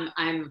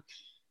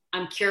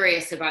I'm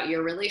curious about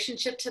your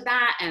relationship to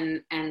that,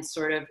 and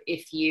sort of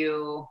if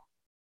you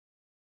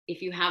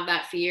have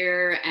that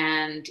fear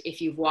and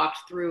if you've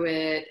walked through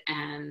it,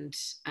 and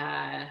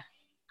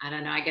I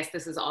don't know, I guess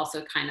this is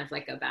also kind of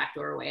like a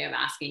backdoor way of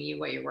asking you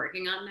what you're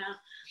working on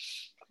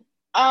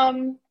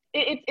now.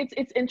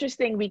 It's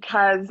interesting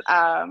because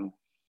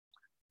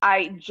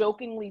I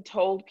jokingly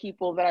told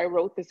people that I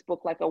wrote this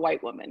book like a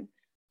white woman,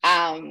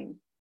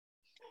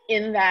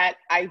 in that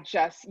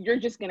you're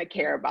just going to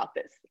care about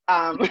this.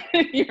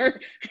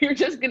 You're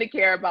just going to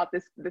care about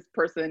this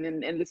person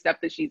and the stuff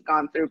that she's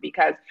gone through,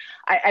 because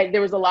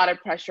there was a lot of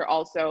pressure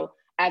also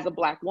as a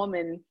Black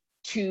woman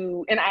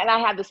and I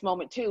had this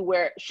moment too,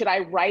 where should I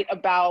write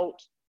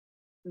about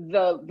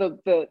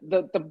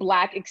the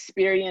Black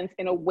experience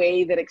in a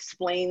way that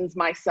explains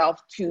myself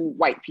to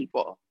white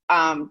people?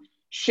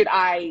 Should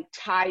I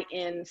tie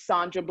in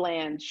Sandra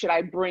Bland? Should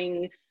I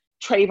bring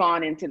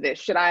Trayvon into this?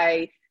 Should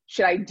I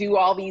do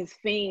all these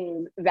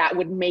things that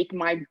would make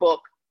my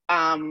book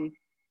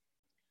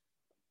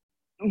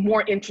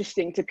more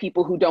interesting to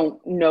people who don't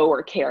know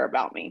or care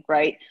about me,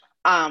 right?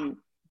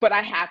 But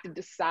I had to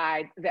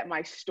decide that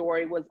my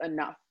story was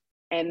enough,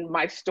 and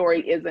my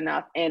story is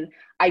enough. And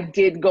I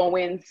did go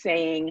in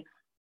saying,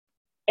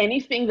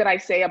 anything that I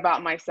say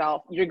about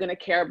myself, you're going to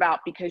care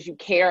about because you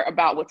care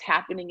about what's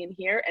happening in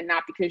here, and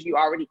not because you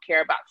already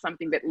care about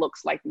something that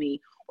looks like me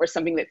or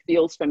something that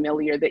feels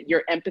familiar, that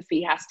your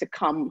empathy has to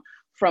come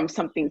from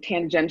something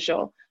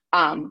tangential.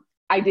 I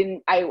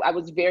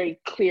was very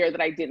clear that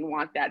I didn't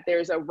want that.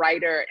 There's a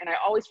writer, and I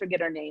always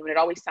forget her name, and it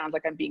always sounds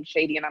like I'm being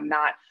shady, and I'm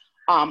not,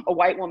 a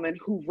white woman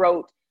who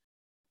wrote,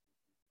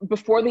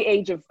 before the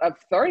age of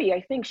 30,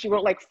 I think she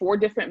wrote like 4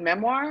 different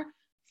memoirs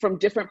from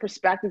different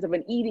perspectives of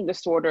an eating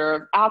disorder,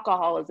 of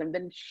alcoholism.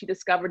 Then she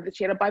discovered that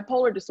she had a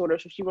bipolar disorder,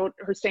 so she wrote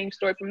her same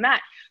story from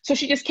that. So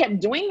she just kept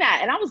doing that,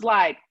 and I was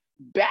like,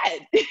 bet,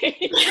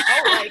 you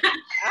know, like,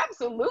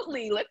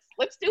 absolutely,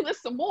 let's do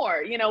this some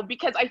more, you know,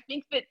 because I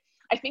think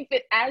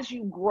that as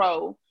you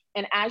grow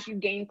and as you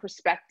gain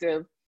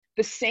perspective,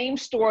 the same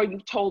story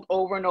you've told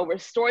over and over,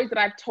 stories that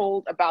I've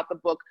told about the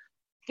book,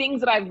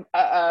 things that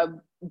I've,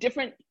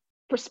 different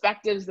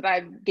perspectives that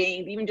I've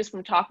gained, even just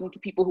from talking to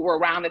people who were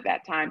around at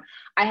that time,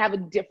 I have a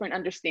different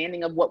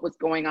understanding of what was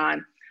going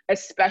on,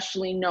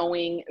 especially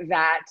knowing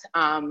that,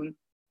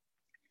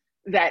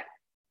 that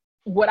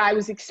what I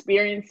was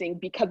experiencing,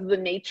 because of the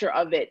nature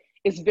of it,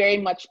 is very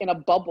much in a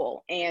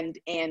bubble, and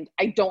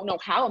I don't know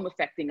how I'm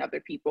affecting other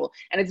people.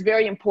 And it's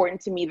very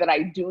important to me that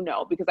I do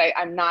know, because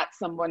I'm not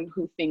someone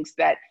who thinks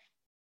that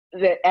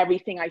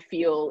everything I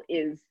feel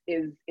is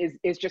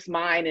just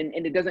mine, and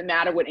it doesn't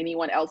matter what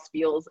anyone else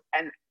feels.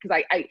 And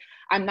because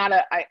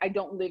I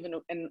don't live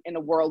in a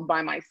world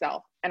by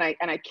myself, and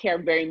I care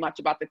very much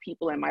about the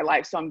people in my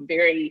life. So I'm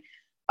very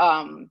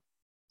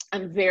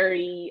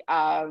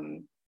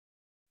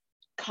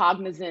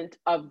cognizant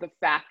of the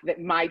fact that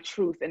my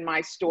truth and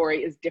my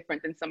story is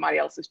different than somebody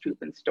else's truth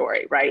and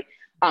story, right?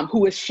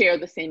 Who has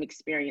shared the same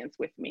experience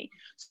with me.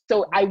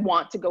 So I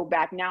want to go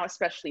back now,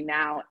 especially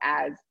now,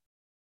 as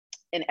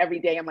and every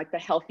day I'm like the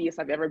healthiest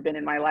I've ever been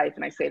in my life.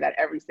 And I say that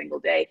every single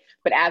day.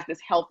 But as this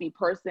healthy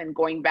person,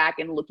 going back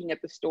and looking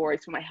at the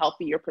stories from a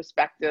healthier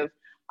perspective,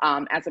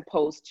 as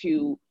opposed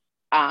to,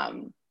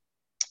 and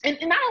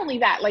not only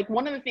that, like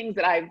one of the things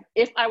that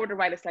if I were to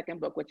write a second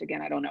book, which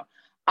again, I don't know,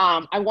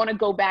 I want to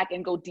go back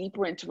and go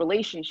deeper into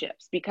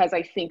relationships, because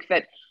I think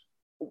that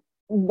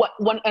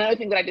another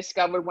thing that I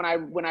discovered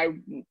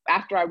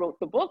after I wrote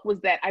the book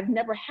was that I've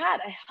never had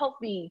a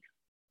healthy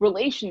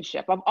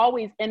relationship. I've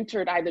always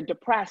entered either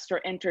depressed or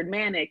entered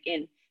manic,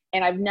 and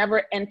I've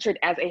never entered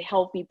as a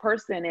healthy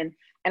person. And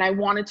I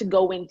wanted to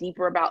go in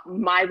deeper about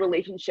my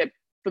relationship,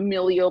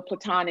 familial,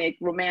 platonic,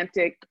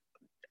 romantic,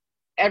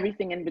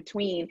 everything in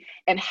between,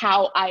 and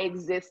how I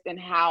exist and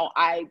how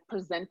I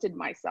presented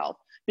myself,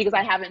 because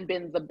I haven't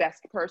been the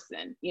best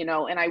person, you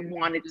know, and I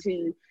wanted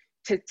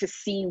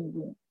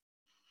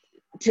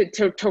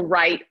to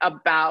write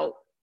about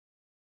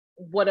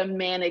what a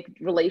manic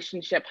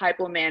relationship,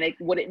 hypomanic,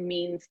 what it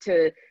means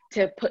to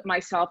put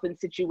myself in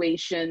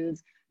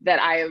situations that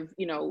I have,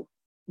 you know,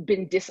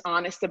 been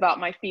dishonest about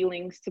my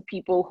feelings to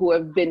people who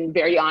have been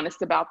very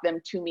honest about them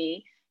to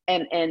me,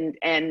 and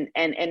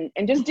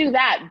just do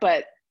that.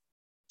 But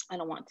I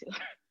don't want to.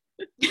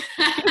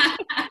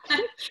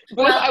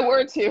 But well, if I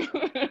were to,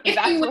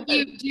 if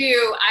you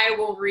do, I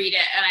will read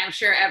it, and I'm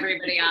sure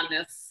everybody on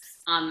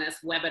this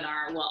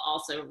webinar will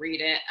also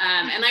read it.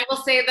 And I will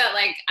say that,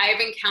 like, I've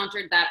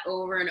encountered that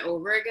over and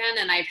over again,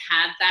 and I've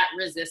had that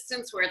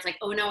resistance where it's like,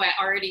 oh no, I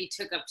already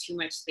took up too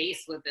much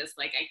space with this.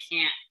 Like, I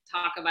can't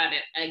talk about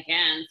it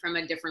again from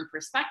a different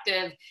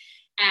perspective.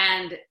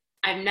 And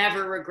I've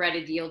never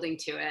regretted yielding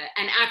to it.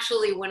 And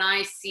actually, when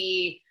I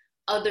see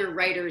other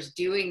writers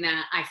doing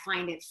that, I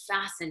find it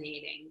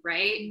fascinating,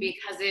 right?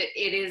 Because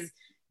it is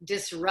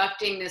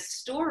disrupting this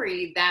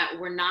story that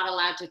we're not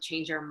allowed to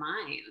change our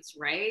minds,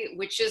 right?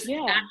 Which is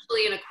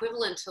actually an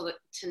equivalent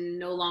to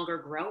no longer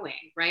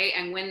growing, right?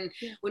 And when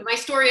my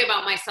story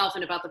about myself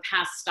and about the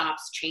past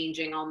stops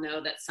changing, I'll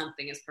know that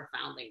something is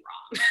profoundly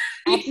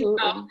wrong.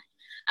 Absolutely. You know?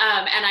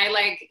 And I,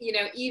 like, you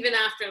know, even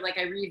after, like,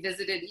 I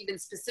revisited even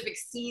specific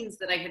scenes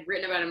that I had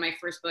written about in my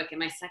first book, in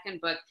my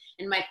second book,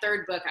 in my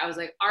third book, I was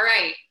like, all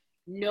right,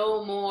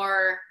 no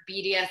more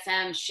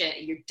BDSM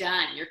shit. You're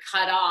done. You're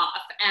cut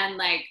off. And,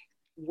 like,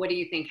 what do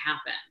you think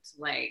happened?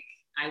 Like,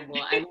 I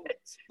won't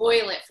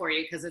spoil it for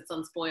you because it's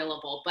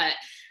unspoilable, but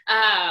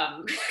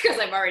because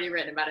I've already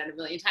written about it a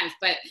million times.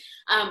 But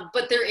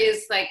there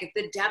is, like,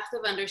 the depth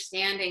of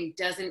understanding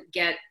doesn't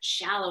get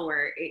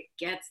shallower; it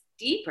gets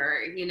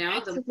deeper. You know,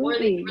 Absolutely, the more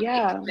they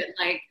come into it,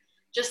 like,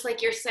 just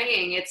like you're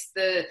saying, it's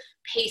the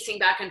pacing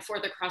back and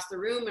forth across the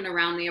room and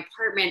around the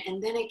apartment,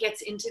 and then it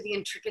gets into the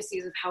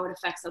intricacies of how it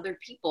affects other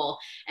people,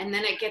 and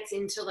then it gets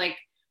into, like,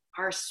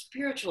 our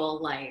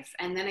spiritual life,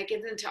 and then it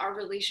gets into our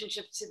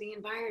relationship to the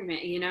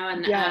environment, you know,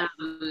 and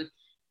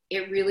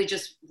it really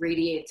just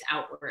radiates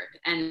outward.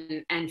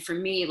 And for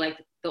me,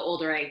 like, the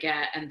older I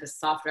get and the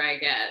softer I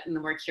get and the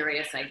more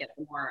curious I get,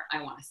 the more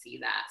I want to see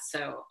that.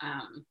 So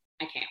I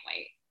can't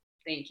wait.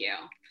 Thank you.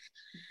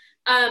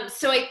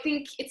 So I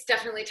think it's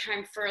definitely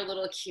time for a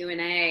little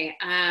Q&A.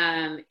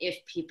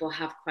 If people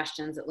have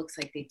questions, it looks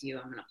like they do.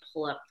 I'm going to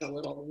pull up the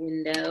little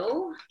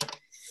window.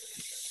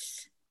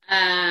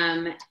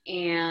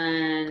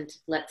 And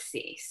let's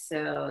see.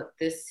 So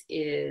this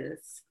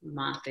is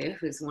Mathu,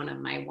 who's one of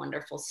my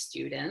wonderful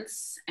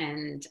students.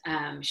 And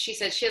she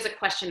said she has a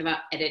question about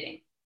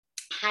editing.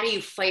 How do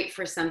you fight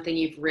for something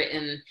you've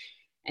written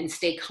and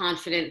stay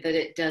confident that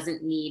it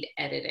doesn't need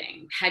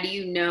editing? How do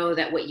you know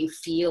that what you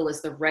feel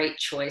is the right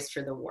choice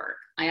for the work?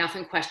 I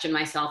often question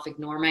myself,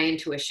 ignore my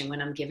intuition when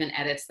I'm given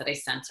edits that I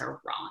sense are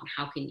wrong.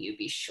 How can you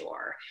be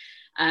sure?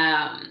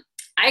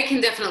 I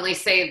can definitely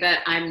say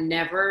that I'm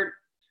never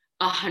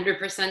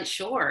 100%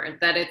 sure,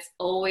 that it's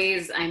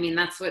always, I mean,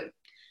 that's what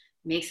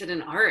makes it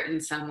an art in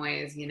some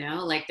ways, you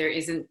know, like, there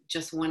isn't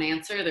just one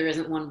answer. There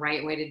isn't one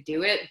right way to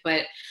do it.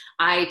 But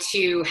I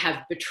too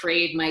have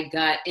betrayed my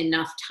gut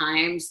enough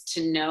times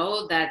to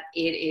know that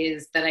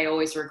that I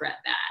always regret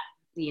that,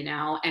 you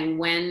know. And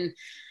when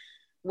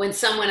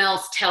someone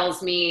else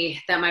tells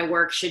me that my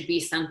work should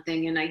be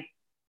something, and I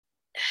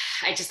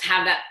just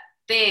have that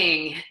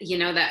thing, you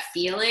know, that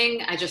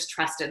feeling, I just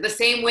trust it. The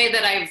same way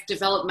that I've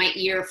developed my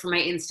ear for my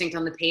instinct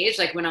on the page,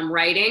 like when I'm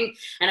writing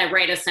and I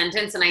write a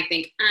sentence and I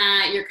think,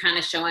 you're kind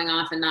of showing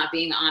off and not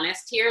being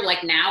honest here.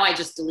 Like, now I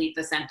just delete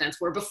the sentence,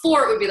 where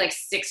before it would be like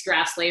 6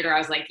 drafts later, I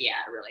was like, yeah,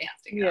 it really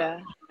has to go. Yeah. You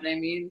know what I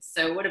mean?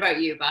 So what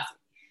about you, Beth?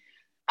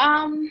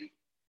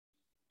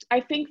 I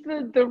think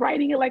the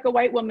writing it like a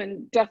white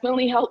woman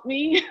definitely helped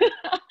me.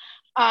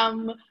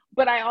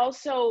 But I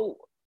also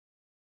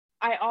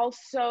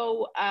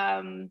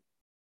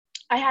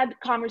I had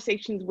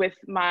conversations with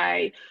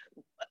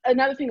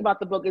another thing about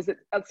the book is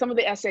that some of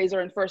the essays are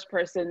in first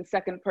person,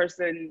 second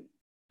person,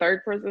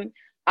 third person,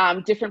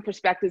 different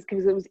perspectives,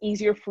 because it was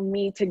easier for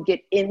me to get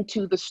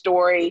into the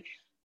story,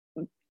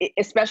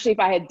 especially if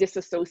I had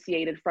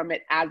disassociated from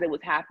it as it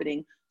was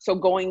happening. So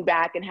going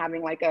back and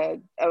having like a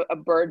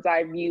bird's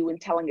eye view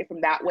and telling it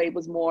from that way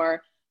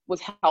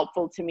was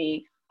helpful to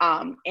me.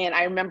 And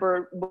I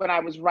remember when I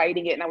was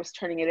writing it and I was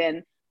turning it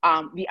in,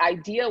 the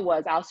idea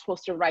was I was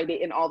supposed to write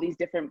it in all these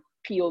different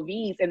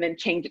POVs and then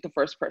change it to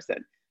first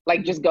person,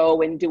 like just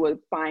go and do a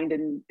find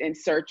and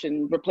search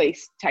and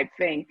replace type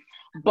thing.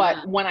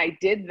 But when I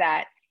did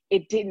that,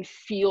 it didn't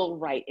feel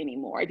right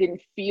anymore. It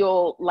didn't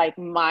feel like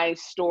my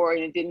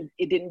story. It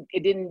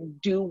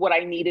didn't do what I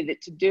needed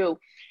it to do.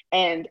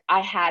 And I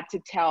had to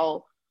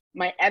tell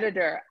my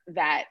editor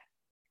that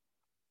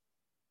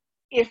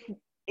if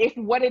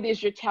what it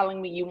is you're telling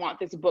me you want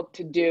this book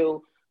to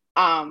do,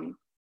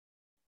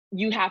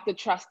 you have to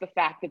trust the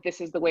fact that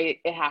this is the way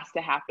it has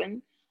to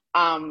happen.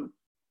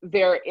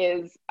 There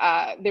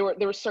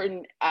were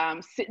certain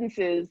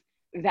sentences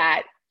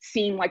that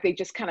seemed like they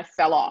just kind of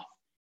fell off,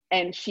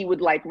 and she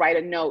would like write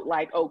a note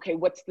like, okay,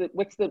 what's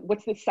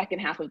the second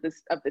half of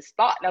this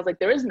thought? And I was like,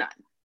 there is none.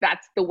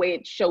 That's the way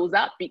it shows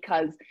up,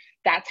 because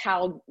that's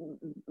how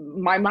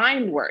my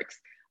mind works.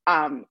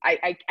 I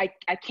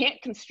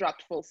can't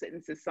construct full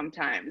sentences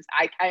sometimes.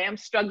 I am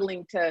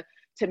struggling to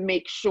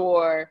make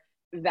sure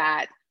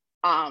that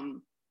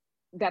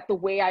that the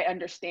way I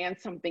understand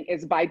something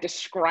is by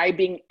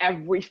describing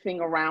everything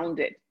around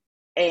it,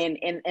 and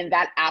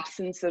that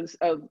absence of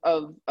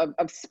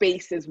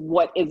space is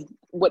what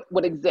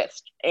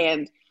exists,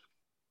 and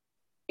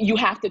you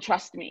have to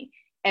trust me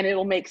and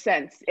it'll make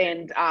sense.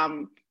 And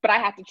but I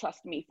have to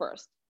trust me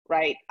first,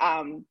 right?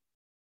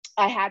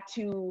 I had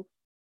to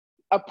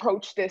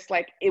approach this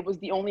like it was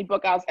the only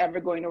book I was ever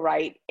going to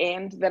write,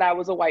 and that I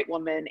was a white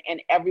woman,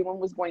 and everyone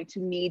was going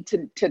to need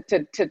to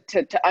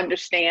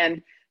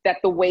understand that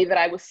the way that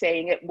I was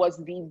saying it was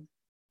the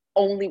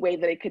only way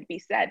that it could be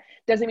said.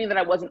 Doesn't mean that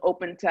I wasn't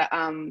open to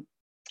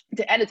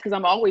edits, because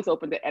I'm always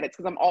open to edits,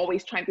 because I'm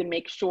always trying to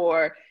make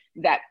sure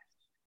that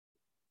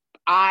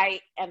I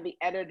and the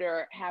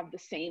editor have the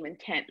same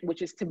intent,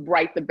 which is to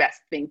write the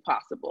best thing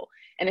possible.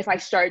 And if I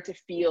started to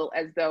feel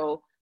as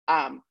though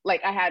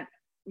like I had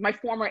my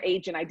former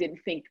agent,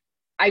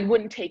 I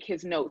wouldn't take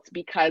his notes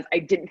because I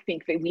didn't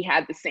think that we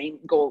had the same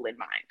goal in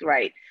mind,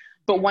 right?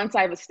 But once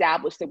I've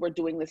established that we're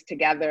doing this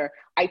together,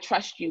 I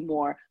trust you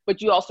more,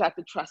 but you also have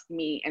to trust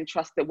me and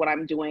trust that what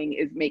I'm doing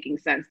is making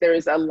sense. There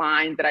is a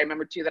line that I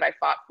remember too that I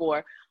fought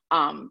for,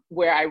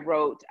 where I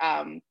wrote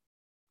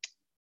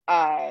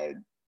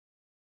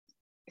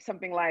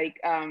something like,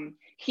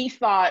 he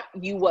thought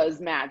you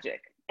was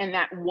magic. And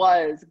that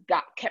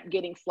kept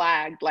getting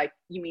flagged, like,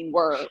 you mean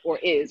were or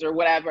is or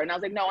whatever. And I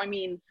was like, no, I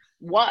mean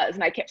was.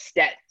 And I kept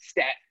stat,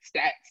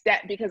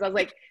 because I was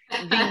like,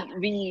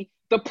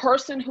 the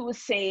person who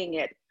is saying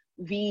it,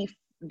 the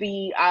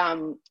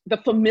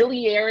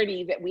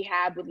familiarity that we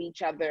had with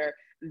each other,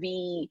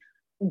 the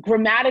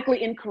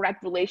grammatically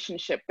incorrect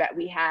relationship that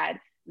we had,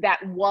 that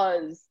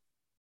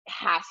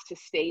has to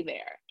stay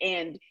there.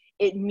 And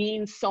it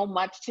means so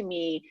much to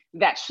me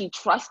that she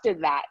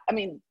trusted that. I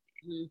mean,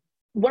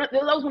 that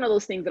was one of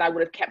those things that I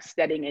would have kept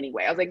studying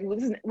anyway. I was like,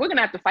 we're going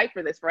to have to fight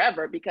for this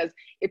forever, because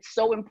it's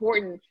so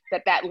important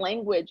that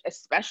language,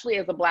 especially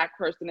as a Black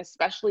person,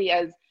 especially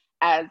as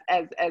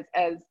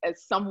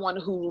someone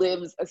who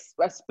lives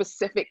a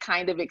specific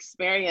kind of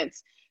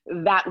experience,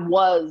 that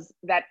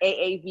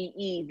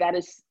AAVE, that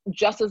is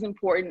just as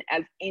important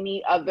as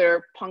any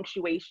other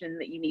punctuation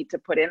that you need to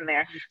put in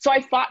there. So I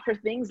fought for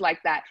things like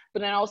that,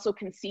 but I also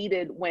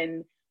conceded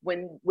when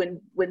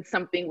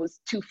something was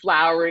too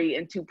flowery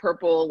and too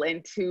purple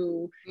and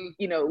too,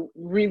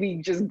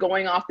 really just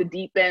going off the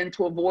deep end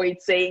to avoid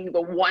saying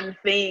the one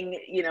thing.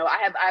 I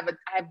have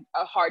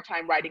a hard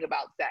time writing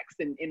about sex,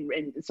 and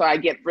so I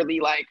get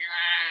really like,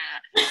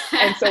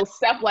 and so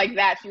stuff like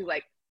that, she's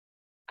like,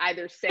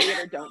 either say it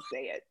or don't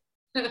say it.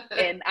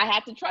 And I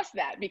had to trust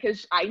that,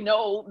 because I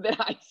know that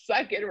I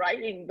suck at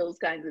writing those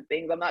kinds of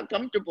things. I'm not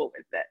comfortable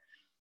with it.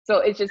 So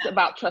it's just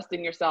about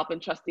trusting yourself and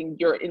trusting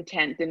your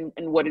intent and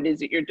what it is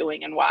that you're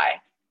doing and why.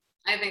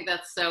 I think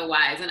that's so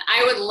wise. And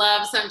I would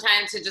love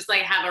sometimes to just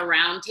like have a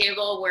round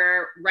table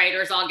where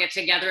writers all get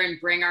together and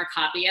bring our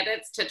copy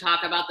edits to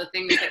talk about the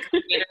things that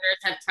copy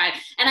editors have tried.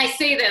 And I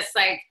say this,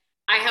 like,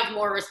 I have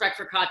more respect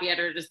for copy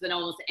editors than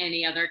almost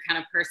any other kind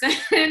of person.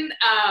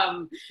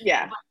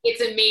 Yeah.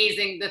 It's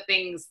amazing the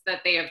things that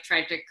they have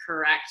tried to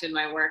correct in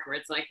my work, where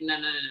it's like, no,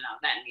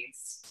 that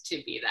needs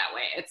to be that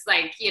way. It's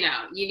like, you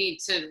need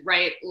to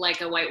write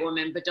like a white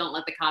woman, but don't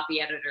let the copy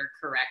editor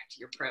correct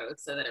your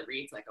prose so that it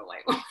reads like a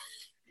white woman.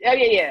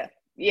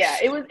 Yeah.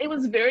 It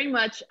was very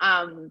much,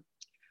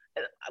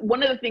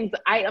 one of the things,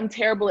 I'm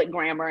terrible at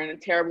grammar and I'm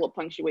terrible at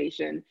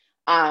punctuation.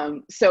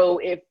 So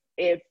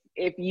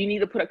if you need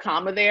to put a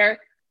comma there,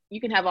 you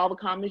can have all the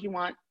commas you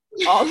want,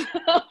 all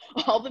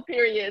the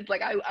periods.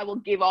 Like I will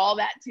give all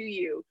that to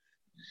you,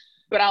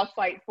 but I'll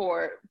fight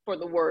for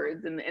the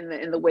words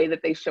and the way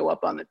that they show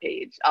up on the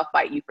page. I'll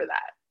fight you for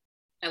that.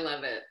 I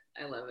love it.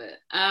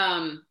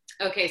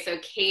 Okay, so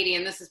Katie,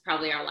 and this is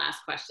probably our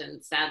last question,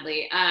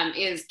 sadly,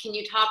 is can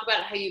you talk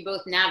about how you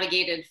both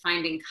navigated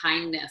finding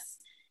kindness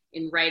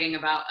in writing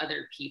about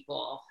other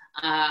people?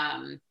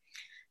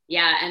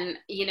 Yeah, and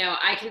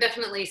I can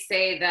definitely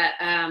say that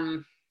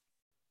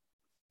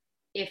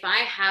if I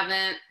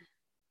haven't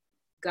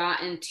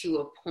gotten to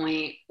a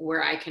point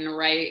where I can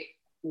write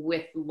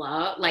with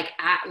love,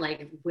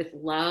 with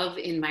love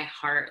in my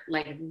heart,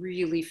 like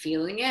really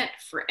feeling it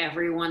for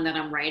everyone that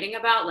I'm writing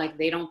about. Like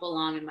they don't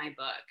belong in my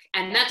book.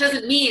 And that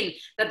doesn't mean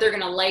that they're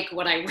going to like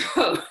what I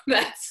wrote.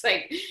 That's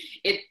like,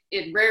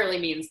 it rarely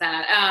means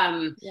that.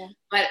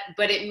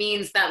 But it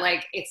means that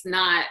like, it's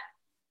not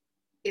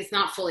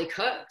fully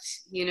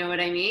cooked. You know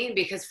what I mean?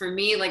 Because for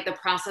me, like the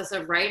process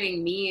of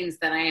writing means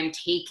that I am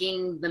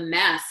taking the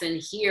mess in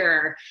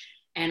here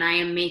and I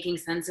am making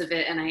sense of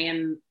it. And I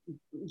am,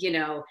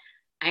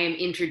 I am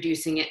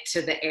introducing it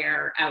to the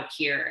air out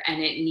here,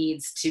 and it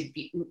needs to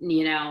be,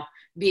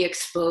 be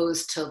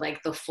exposed to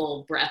like the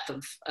full breadth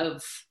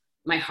of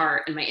my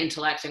heart and my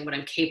intellect and what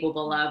I'm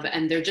capable of.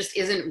 And there just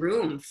isn't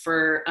room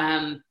for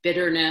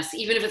bitterness,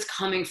 even if it's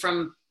coming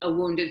from a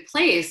wounded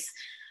place.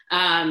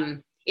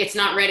 It's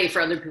not ready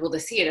for other people to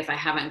see it if I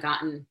haven't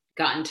gotten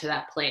to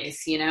that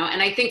place, And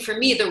I think for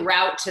me, the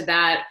route to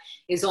that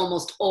is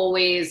almost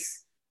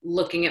always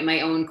looking at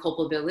my own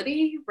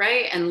culpability,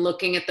 right? And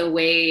looking at the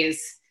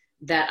ways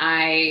that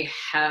I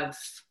have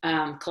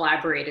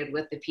collaborated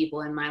with the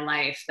people in my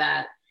life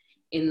that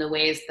in the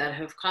ways that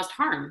have caused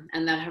harm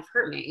and that have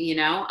hurt me,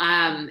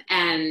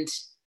 and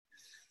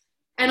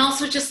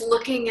also just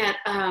looking at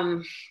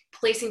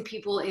placing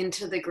people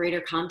into the greater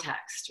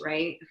context,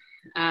 right?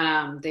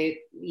 And that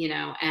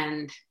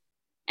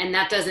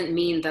doesn't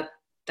mean that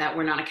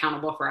we're not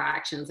accountable for our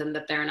actions and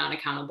that they're not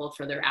accountable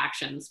for their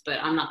actions, but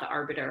I'm not the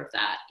arbiter of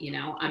that,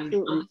 I'm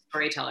a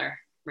storyteller,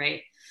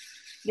 right?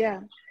 Yeah.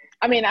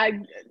 I mean, I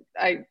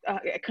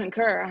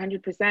concur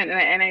 100%.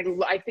 And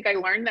I think I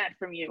learned that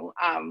from you.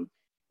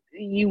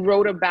 You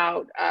wrote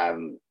about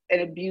an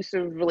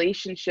abusive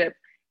relationship,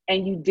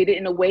 and you did it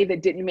in a way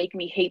that didn't make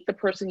me hate the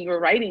person you were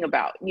writing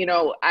about.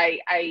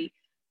 I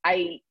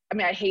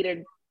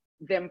hated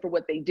them for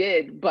what they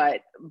did,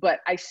 but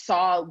I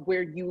saw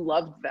where you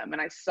loved them,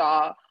 and I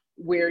saw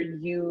where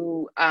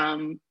you,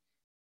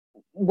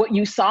 what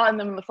you saw in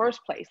them in the first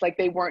place. Like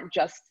they weren't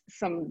just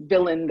some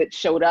villain that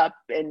showed up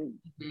and,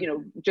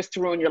 just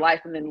to ruin your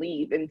life and then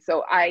leave. And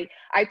so I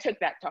took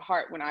that to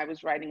heart when I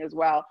was writing as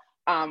well.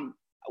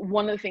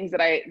 One of the things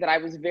that I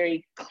was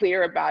very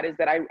clear about is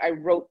that I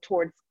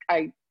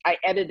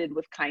edited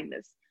with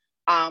kindness.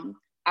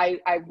 I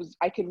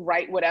could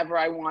write whatever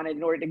I wanted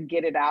in order to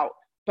get it out,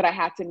 but I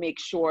had to make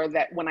sure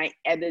that when I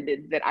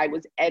edited, that I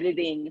was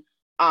editing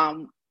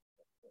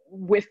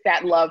with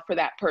that love for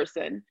that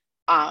person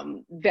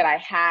that I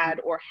had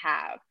or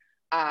have.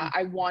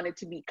 I wanted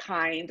to be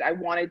kind. I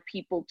wanted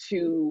people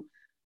to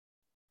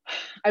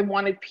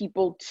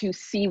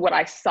see what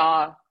I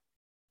saw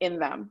in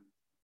them,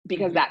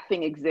 because that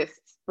thing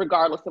exists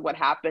regardless of what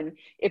happened.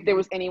 If there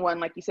was anyone,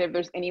 like you said, if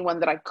there's anyone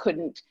that I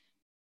couldn't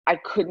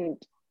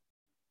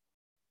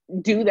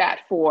do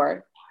that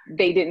for,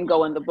 they didn't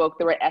go in the book.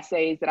 There were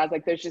essays that I was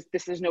like,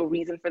 this is no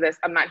reason for this.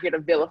 I'm not here to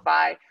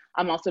vilify.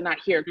 I'm also not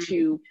here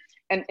to,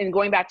 and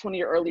going back to one of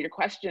your earlier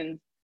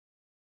questions,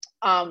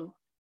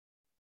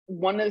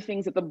 one of the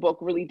things that the book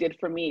really did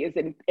for me is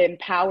it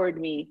empowered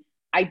me.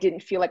 I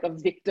didn't feel like a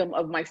victim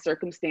of my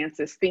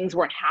circumstances. Things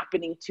weren't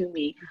happening to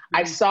me.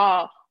 I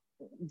saw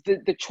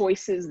the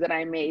choices that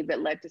I made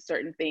that led to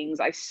certain things.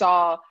 I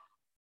saw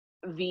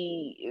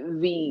the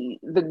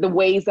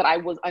ways that I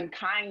was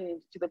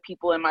unkind to the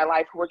people in my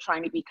life who were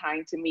trying to be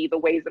kind to me, the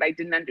ways that I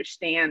didn't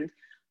understand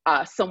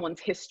someone's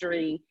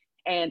history,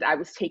 and I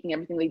was taking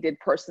everything they did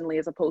personally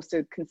as opposed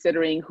to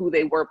considering who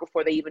they were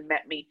before they even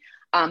met me.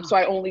 So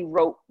I only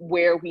wrote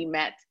where we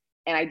met,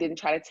 and I didn't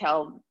try to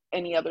tell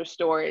any other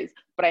stories,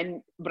 but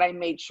I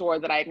made sure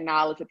that I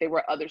acknowledged that there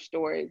were other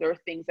stories. There were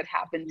things that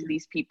happened to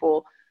these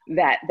people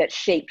that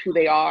shaped who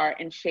they are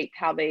and shaped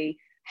how they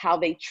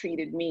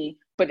treated me,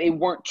 but they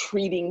weren't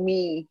treating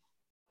me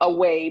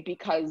away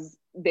because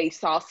they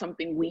saw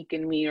something weak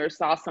in me or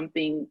saw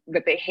something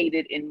that they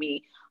hated in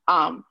me.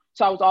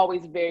 So I was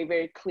always very,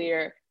 very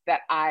clear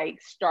that I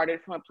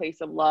started from a place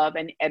of love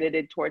and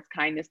edited towards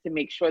kindness to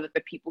make sure that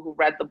the people who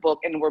read the book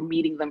and were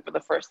meeting them for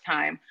the first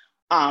time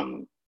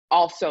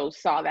also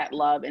saw that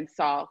love and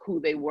saw who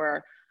they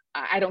were.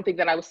 I don't think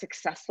that I was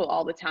successful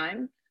all the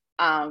time.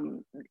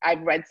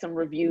 I've read some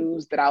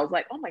reviews that I was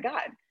like, oh my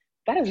God,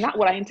 that is not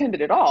what I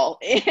intended at all.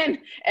 And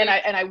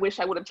I wish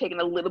I would have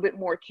taken a little bit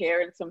more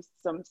care in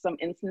some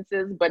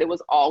instances, but it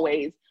was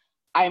always,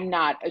 I'm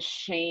not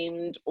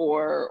ashamed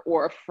or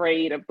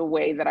afraid of the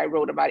way that I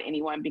wrote about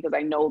anyone, because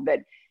I know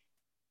that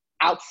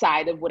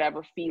outside of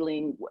whatever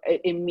feeling,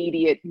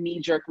 immediate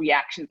knee-jerk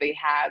reactions they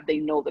had, they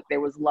know that there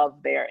was love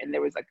there and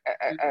there was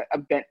a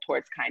bent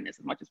towards kindness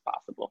as much as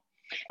possible.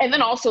 And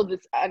then also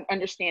this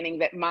understanding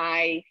that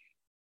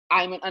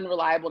I'm an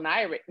unreliable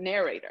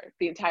narrator.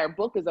 The entire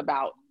book is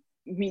about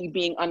me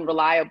being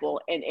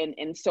unreliable.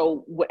 And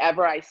so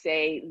whatever I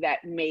say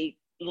that may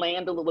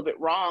land a little bit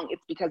wrong,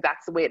 it's because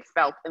that's the way it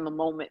felt in the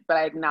moment. But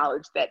I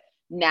acknowledge that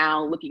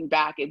now looking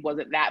back, it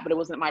wasn't that, but it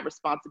wasn't my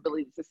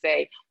responsibility to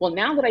say, well,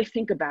 now that I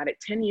think about it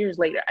 10 years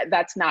later,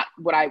 that's not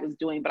what I was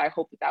doing, but I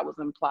hope that was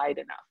implied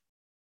enough.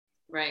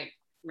 Right.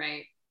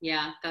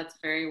 Yeah, that's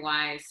very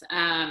wise.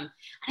 I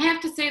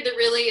have to say there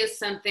really is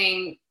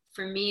something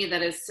for me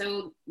that is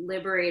so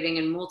liberating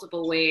in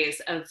multiple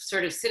ways of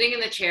sort of sitting in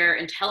the chair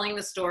and telling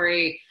the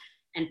story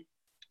and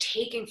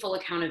taking full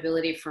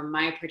accountability for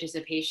my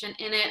participation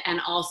in it,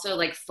 and also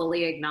like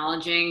fully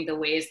acknowledging the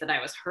ways that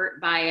I was hurt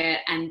by it.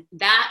 And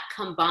that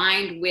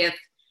combined with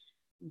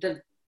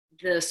the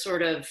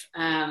sort of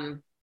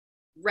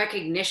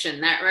recognition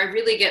that I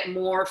really get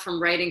more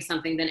from writing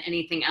something than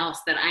anything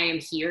else, that I am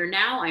here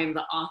now, I am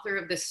the author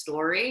of this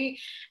story,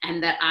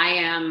 and that I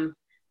am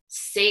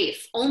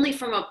safe. Only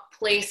from a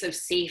place of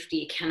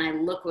safety can I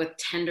look with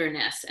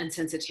tenderness and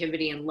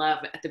sensitivity and love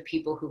at the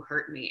people who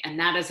hurt me. And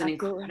that is an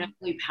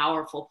incredibly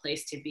powerful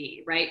place to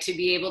be, right? To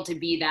be able to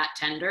be that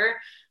tender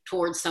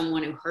towards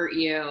someone who hurt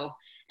you,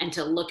 and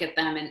to look at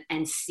them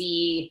and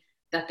see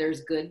that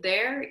there's good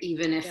there,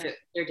 even if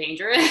they're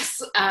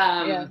dangerous,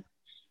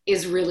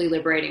 is really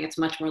liberating. It's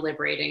much more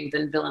liberating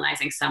than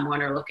villainizing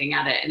someone or looking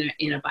at it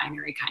in a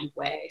binary kind of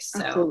way.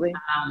 So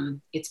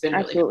it's been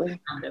really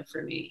transformative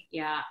for me.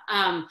 Yeah.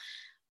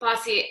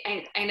 Bossy,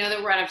 I know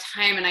that we're out of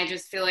time, and I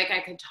just feel like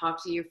I could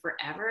talk to you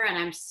forever. And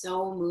I'm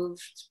so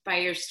moved by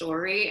your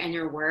story and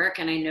your work.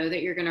 And I know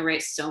that you're going to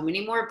write so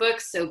many more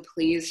books. So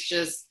please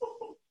just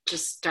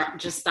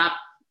stop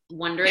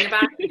wondering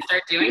about it and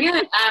start doing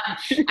it.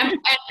 And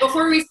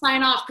before we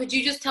sign off, could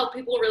you just tell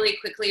people really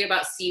quickly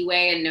about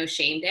Seaway and No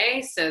Shame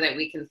Day so that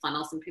we can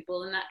funnel some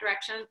people in that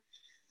direction?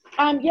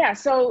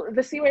 So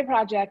the Seaway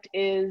Project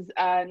is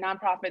a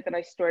nonprofit that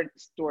I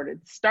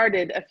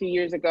started a few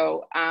years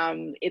ago.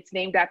 It's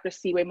named after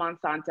Seaway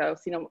Monsanto.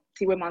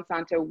 Seaway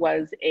Monsanto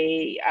was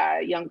a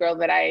young girl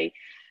that I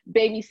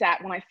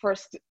babysat when I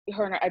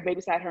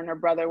babysat her and her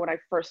brother when I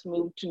first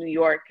moved to New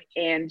York,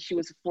 and she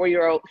was 4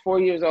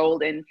 years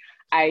old, and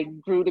I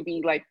grew to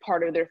be like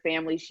part of their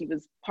family. She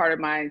was part of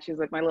mine. She was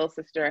like my little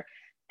sister.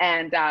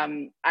 And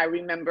I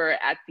remember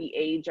at the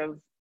age of,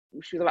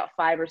 she was about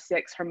 5 or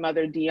 6, her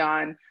mother,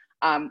 Dion,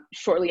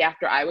 shortly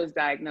after I was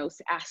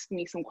diagnosed, asked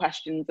me some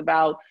questions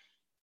about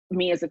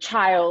me as a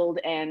child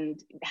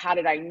and how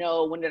did I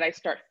know, when did I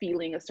start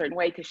feeling a certain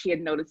way, because she had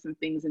noticed some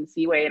things in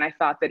Seaway. And I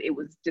thought that it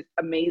was just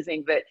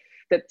amazing that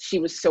she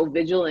was so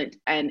vigilant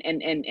and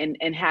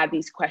had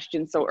these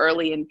questions so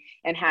early,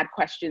 and had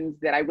questions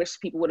that I wish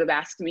people would have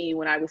asked me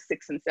when I was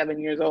 6 and 7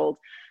 years old.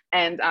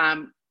 And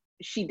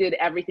she did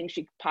everything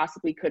she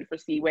possibly could for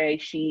Seaway.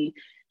 She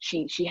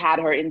had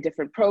her in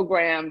different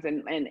programs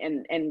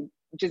and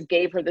just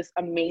gave her this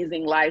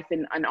amazing life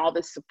and all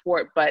this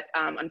support. But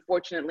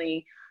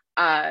unfortunately,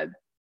 at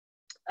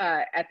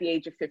the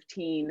age of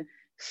 15,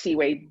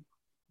 Seaway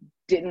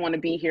didn't want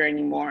to be here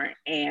anymore,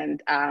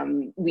 and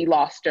we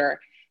lost her.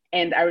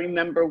 And I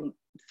remember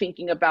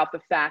thinking about the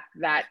fact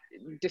that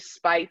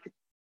despite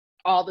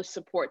all the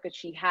support that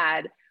she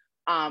had,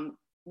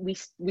 we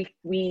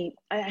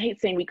I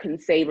hate saying we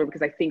couldn't save her,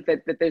 because I think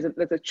that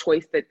there's a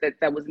choice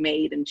that was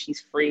made, and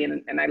she's free,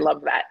 and I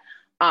love that.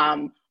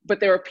 But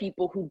there are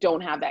people who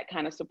don't have that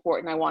kind of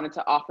support, and I wanted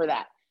to offer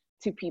that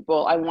to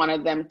people. I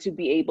wanted them to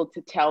be able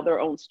to tell their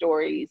own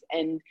stories,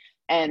 and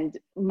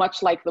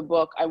much like the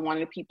book, I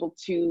wanted people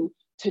to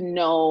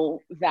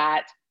know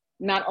that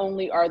not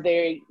only are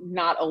they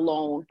not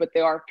alone, but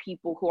there are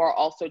people who are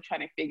also trying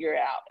to figure it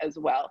out as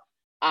well.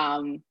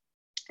 And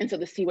so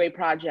the Seaway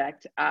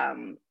Project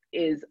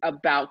is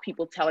about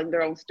people telling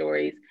their own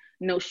stories.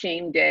 No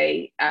Shame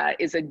Day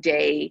is a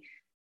day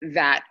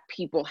that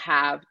people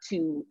have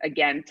to,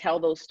 again, tell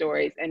those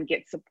stories and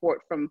get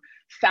support from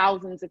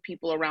thousands of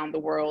people around the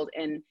world.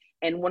 And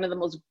one of the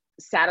most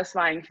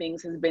satisfying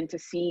things has been to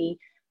see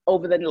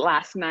over the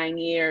last 9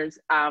 years,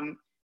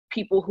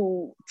 people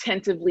who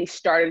tentatively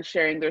started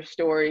sharing their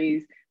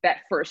stories that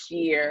first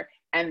year,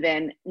 and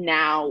then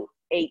now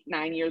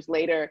 8-9 years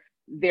later,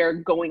 they're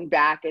going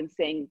back and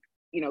saying,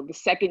 the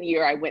second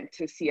year I went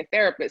to see a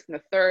therapist, and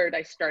the third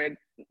I started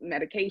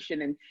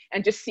medication,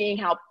 and just seeing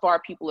how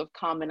far people have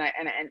come. And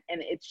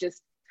it's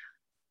just,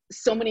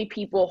 so many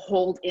people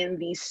hold in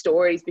these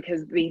stories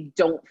because they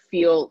don't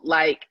feel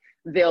like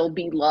they'll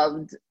be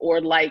loved or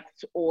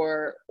liked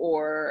or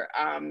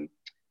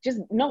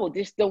just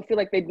don't feel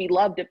like they'd be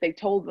loved if they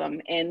told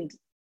them. And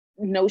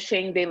No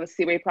Shame Day and the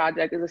Seaway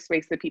Project is a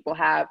space that people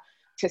have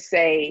to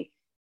say,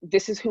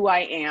 this is who I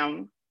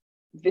am.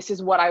 This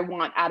is what I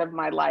want out of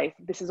my life.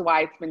 This is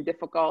why it's been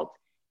difficult.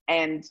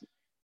 And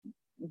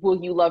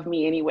will you love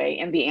me anyway?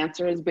 And the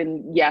answer has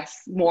been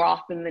yes, more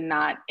often than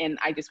not. And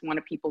I just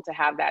wanted people to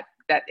have that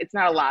it's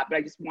not a lot, but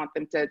I just want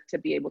them to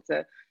be able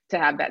to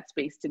have that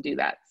space to do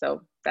that.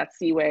 So that's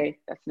Seaway,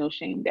 that's No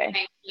Shame Day.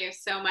 Thank you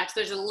so much.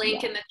 There's a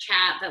link in the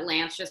chat that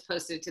Lance just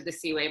posted to the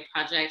Seaway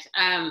Project.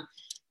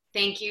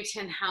 Thank you,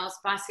 Tin House.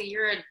 Bossy,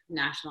 you're a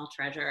national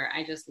treasure.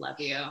 I just love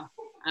you.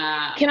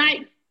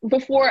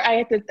 Before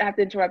I have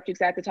to interrupt you,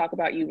 because I have to talk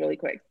about you really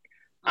quick.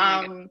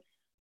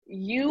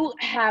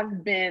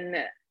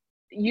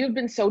 You've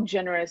been so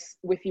generous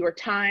with your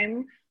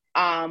time,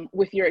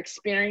 with your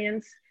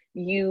experience.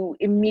 You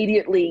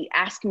immediately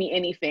ask me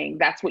anything.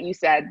 That's what you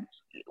said.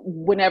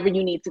 whenever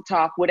you need to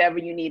talk, whatever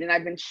you need. And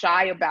I've been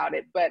shy about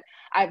it, but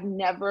I've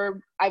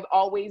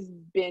always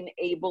been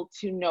able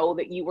to know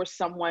that you were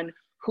someone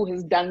who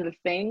has done the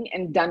thing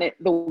and done it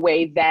the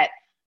way that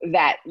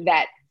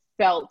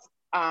felt,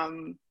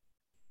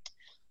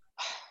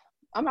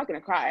 I'm not going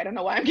to cry. I don't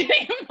know why I'm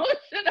getting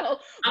emotional.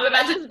 I'm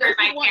about to turn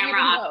my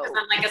camera off because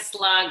I'm like a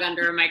slug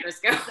under a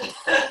microscope.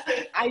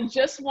 I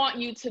just want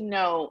you to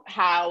know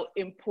how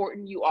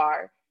important you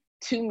are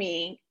to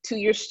me, to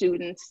your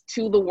students,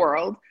 to the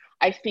world.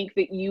 I think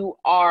that you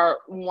are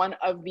one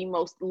of the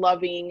most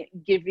loving,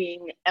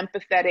 giving,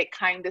 empathetic,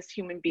 kindest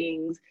human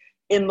beings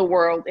in the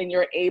world. And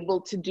you're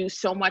able to do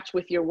so much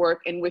with your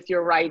work and with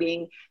your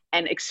writing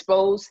and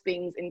expose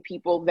things in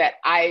people that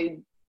I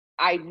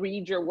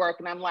read your work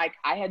and I'm like,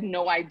 I had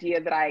no idea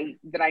that I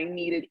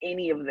needed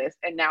any of this,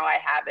 and now I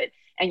have it.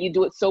 And you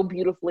do it so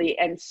beautifully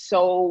and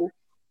so,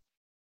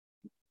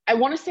 I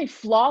want to say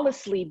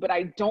flawlessly, but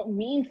I don't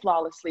mean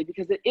flawlessly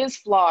because it is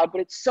flawed, but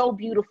it's so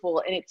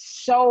beautiful and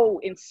it's so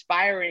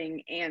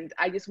inspiring. And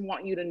I just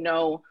want you to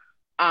know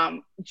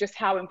just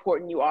how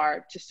important you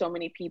are to so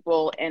many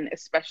people, and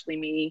especially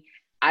me.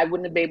 I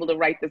wouldn't have been able to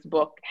write this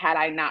book had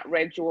I not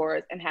read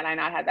yours and had I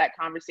not had that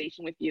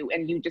conversation with you,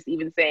 and you just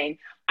even saying,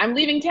 I'm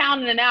leaving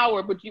town in an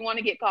hour, but you want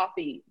to get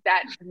coffee.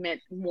 That meant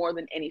more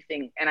than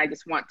anything. And I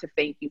just want to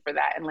thank you for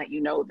that and let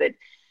you know that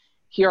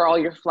here are all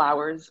your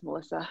flowers,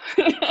 Melissa.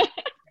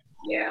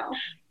 Yeah,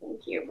 thank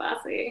you,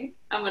 Bossy.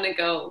 I'm going to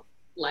go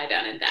lie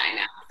down and die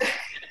now.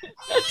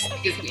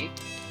 Excuse me.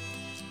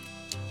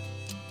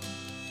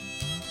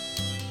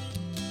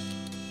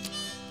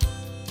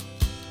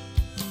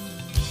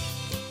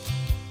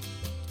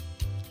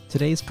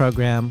 Today's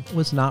program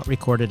was not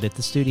recorded at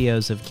the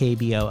studios of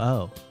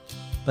KBOO,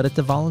 but at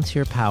the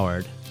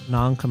volunteer-powered,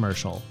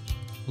 non-commercial,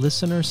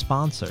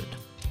 listener-sponsored,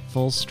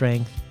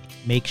 full-strength,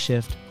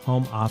 makeshift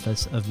home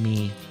office of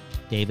me,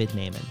 David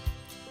Naiman.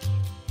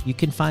 You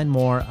can find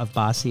more of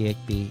Bossy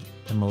Ickby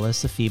and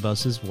Melissa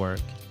Febos' work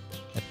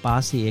at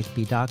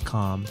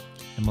bossyickby.com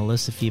and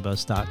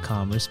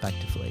melissafebos.com,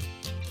 respectively.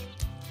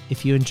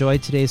 If you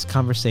enjoyed today's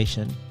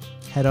conversation,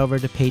 head over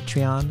to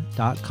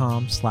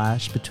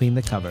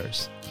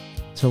patreon.com/betweenthecovers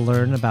to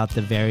learn about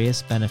the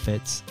various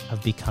benefits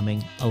of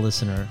becoming a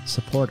listener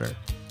supporter,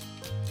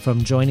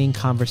 from joining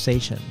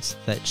conversations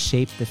that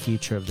shape the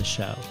future of the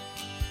show,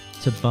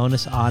 to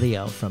bonus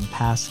audio from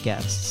past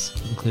guests,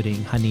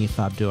 including Hanif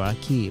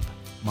Abdurraqib,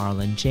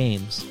 Marlon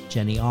James,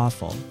 Jenny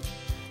Awful,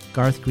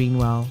 Garth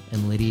Greenwell,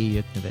 and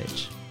Lydia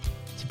Yuknovich,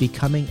 to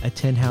becoming a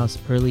Tin House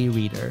early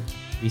reader,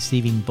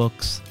 receiving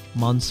books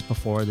months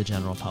before the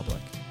general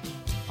public.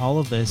 All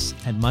of this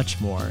and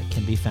much more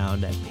can be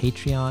found at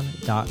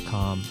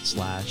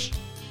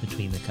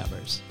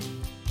patreon.com/betweenthecovers.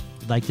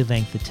 I'd like to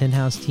thank the Tin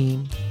House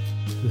team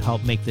who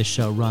helped make this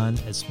show run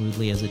as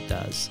smoothly as it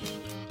does.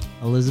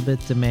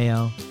 Elizabeth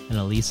DeMeo and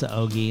Elisa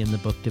Ogie in the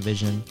book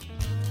division,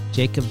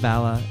 Jacob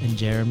Valla and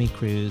Jeremy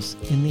Cruz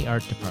in the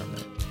art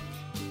department,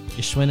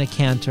 Ishwina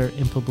Cantor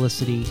in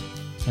publicity,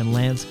 and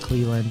Lance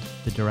Cleland,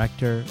 the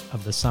director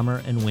of the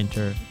Summer and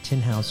Winter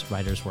Tin House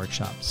Writers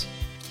Workshops.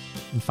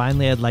 And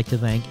finally, I'd like to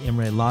thank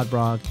Imre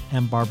Lodbrog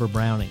and Barbara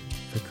Browning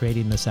for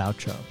creating this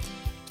outro.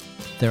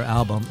 Their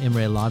album,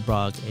 Imre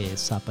Lodbrog e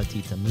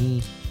Sapatita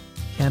Mi,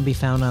 can be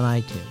found on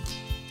iTunes.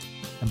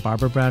 And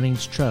Barbara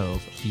Browning's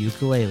trove of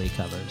ukulele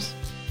covers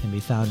can be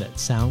found at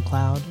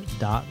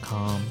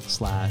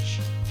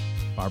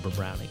soundcloud.com/Barbara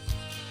Browning.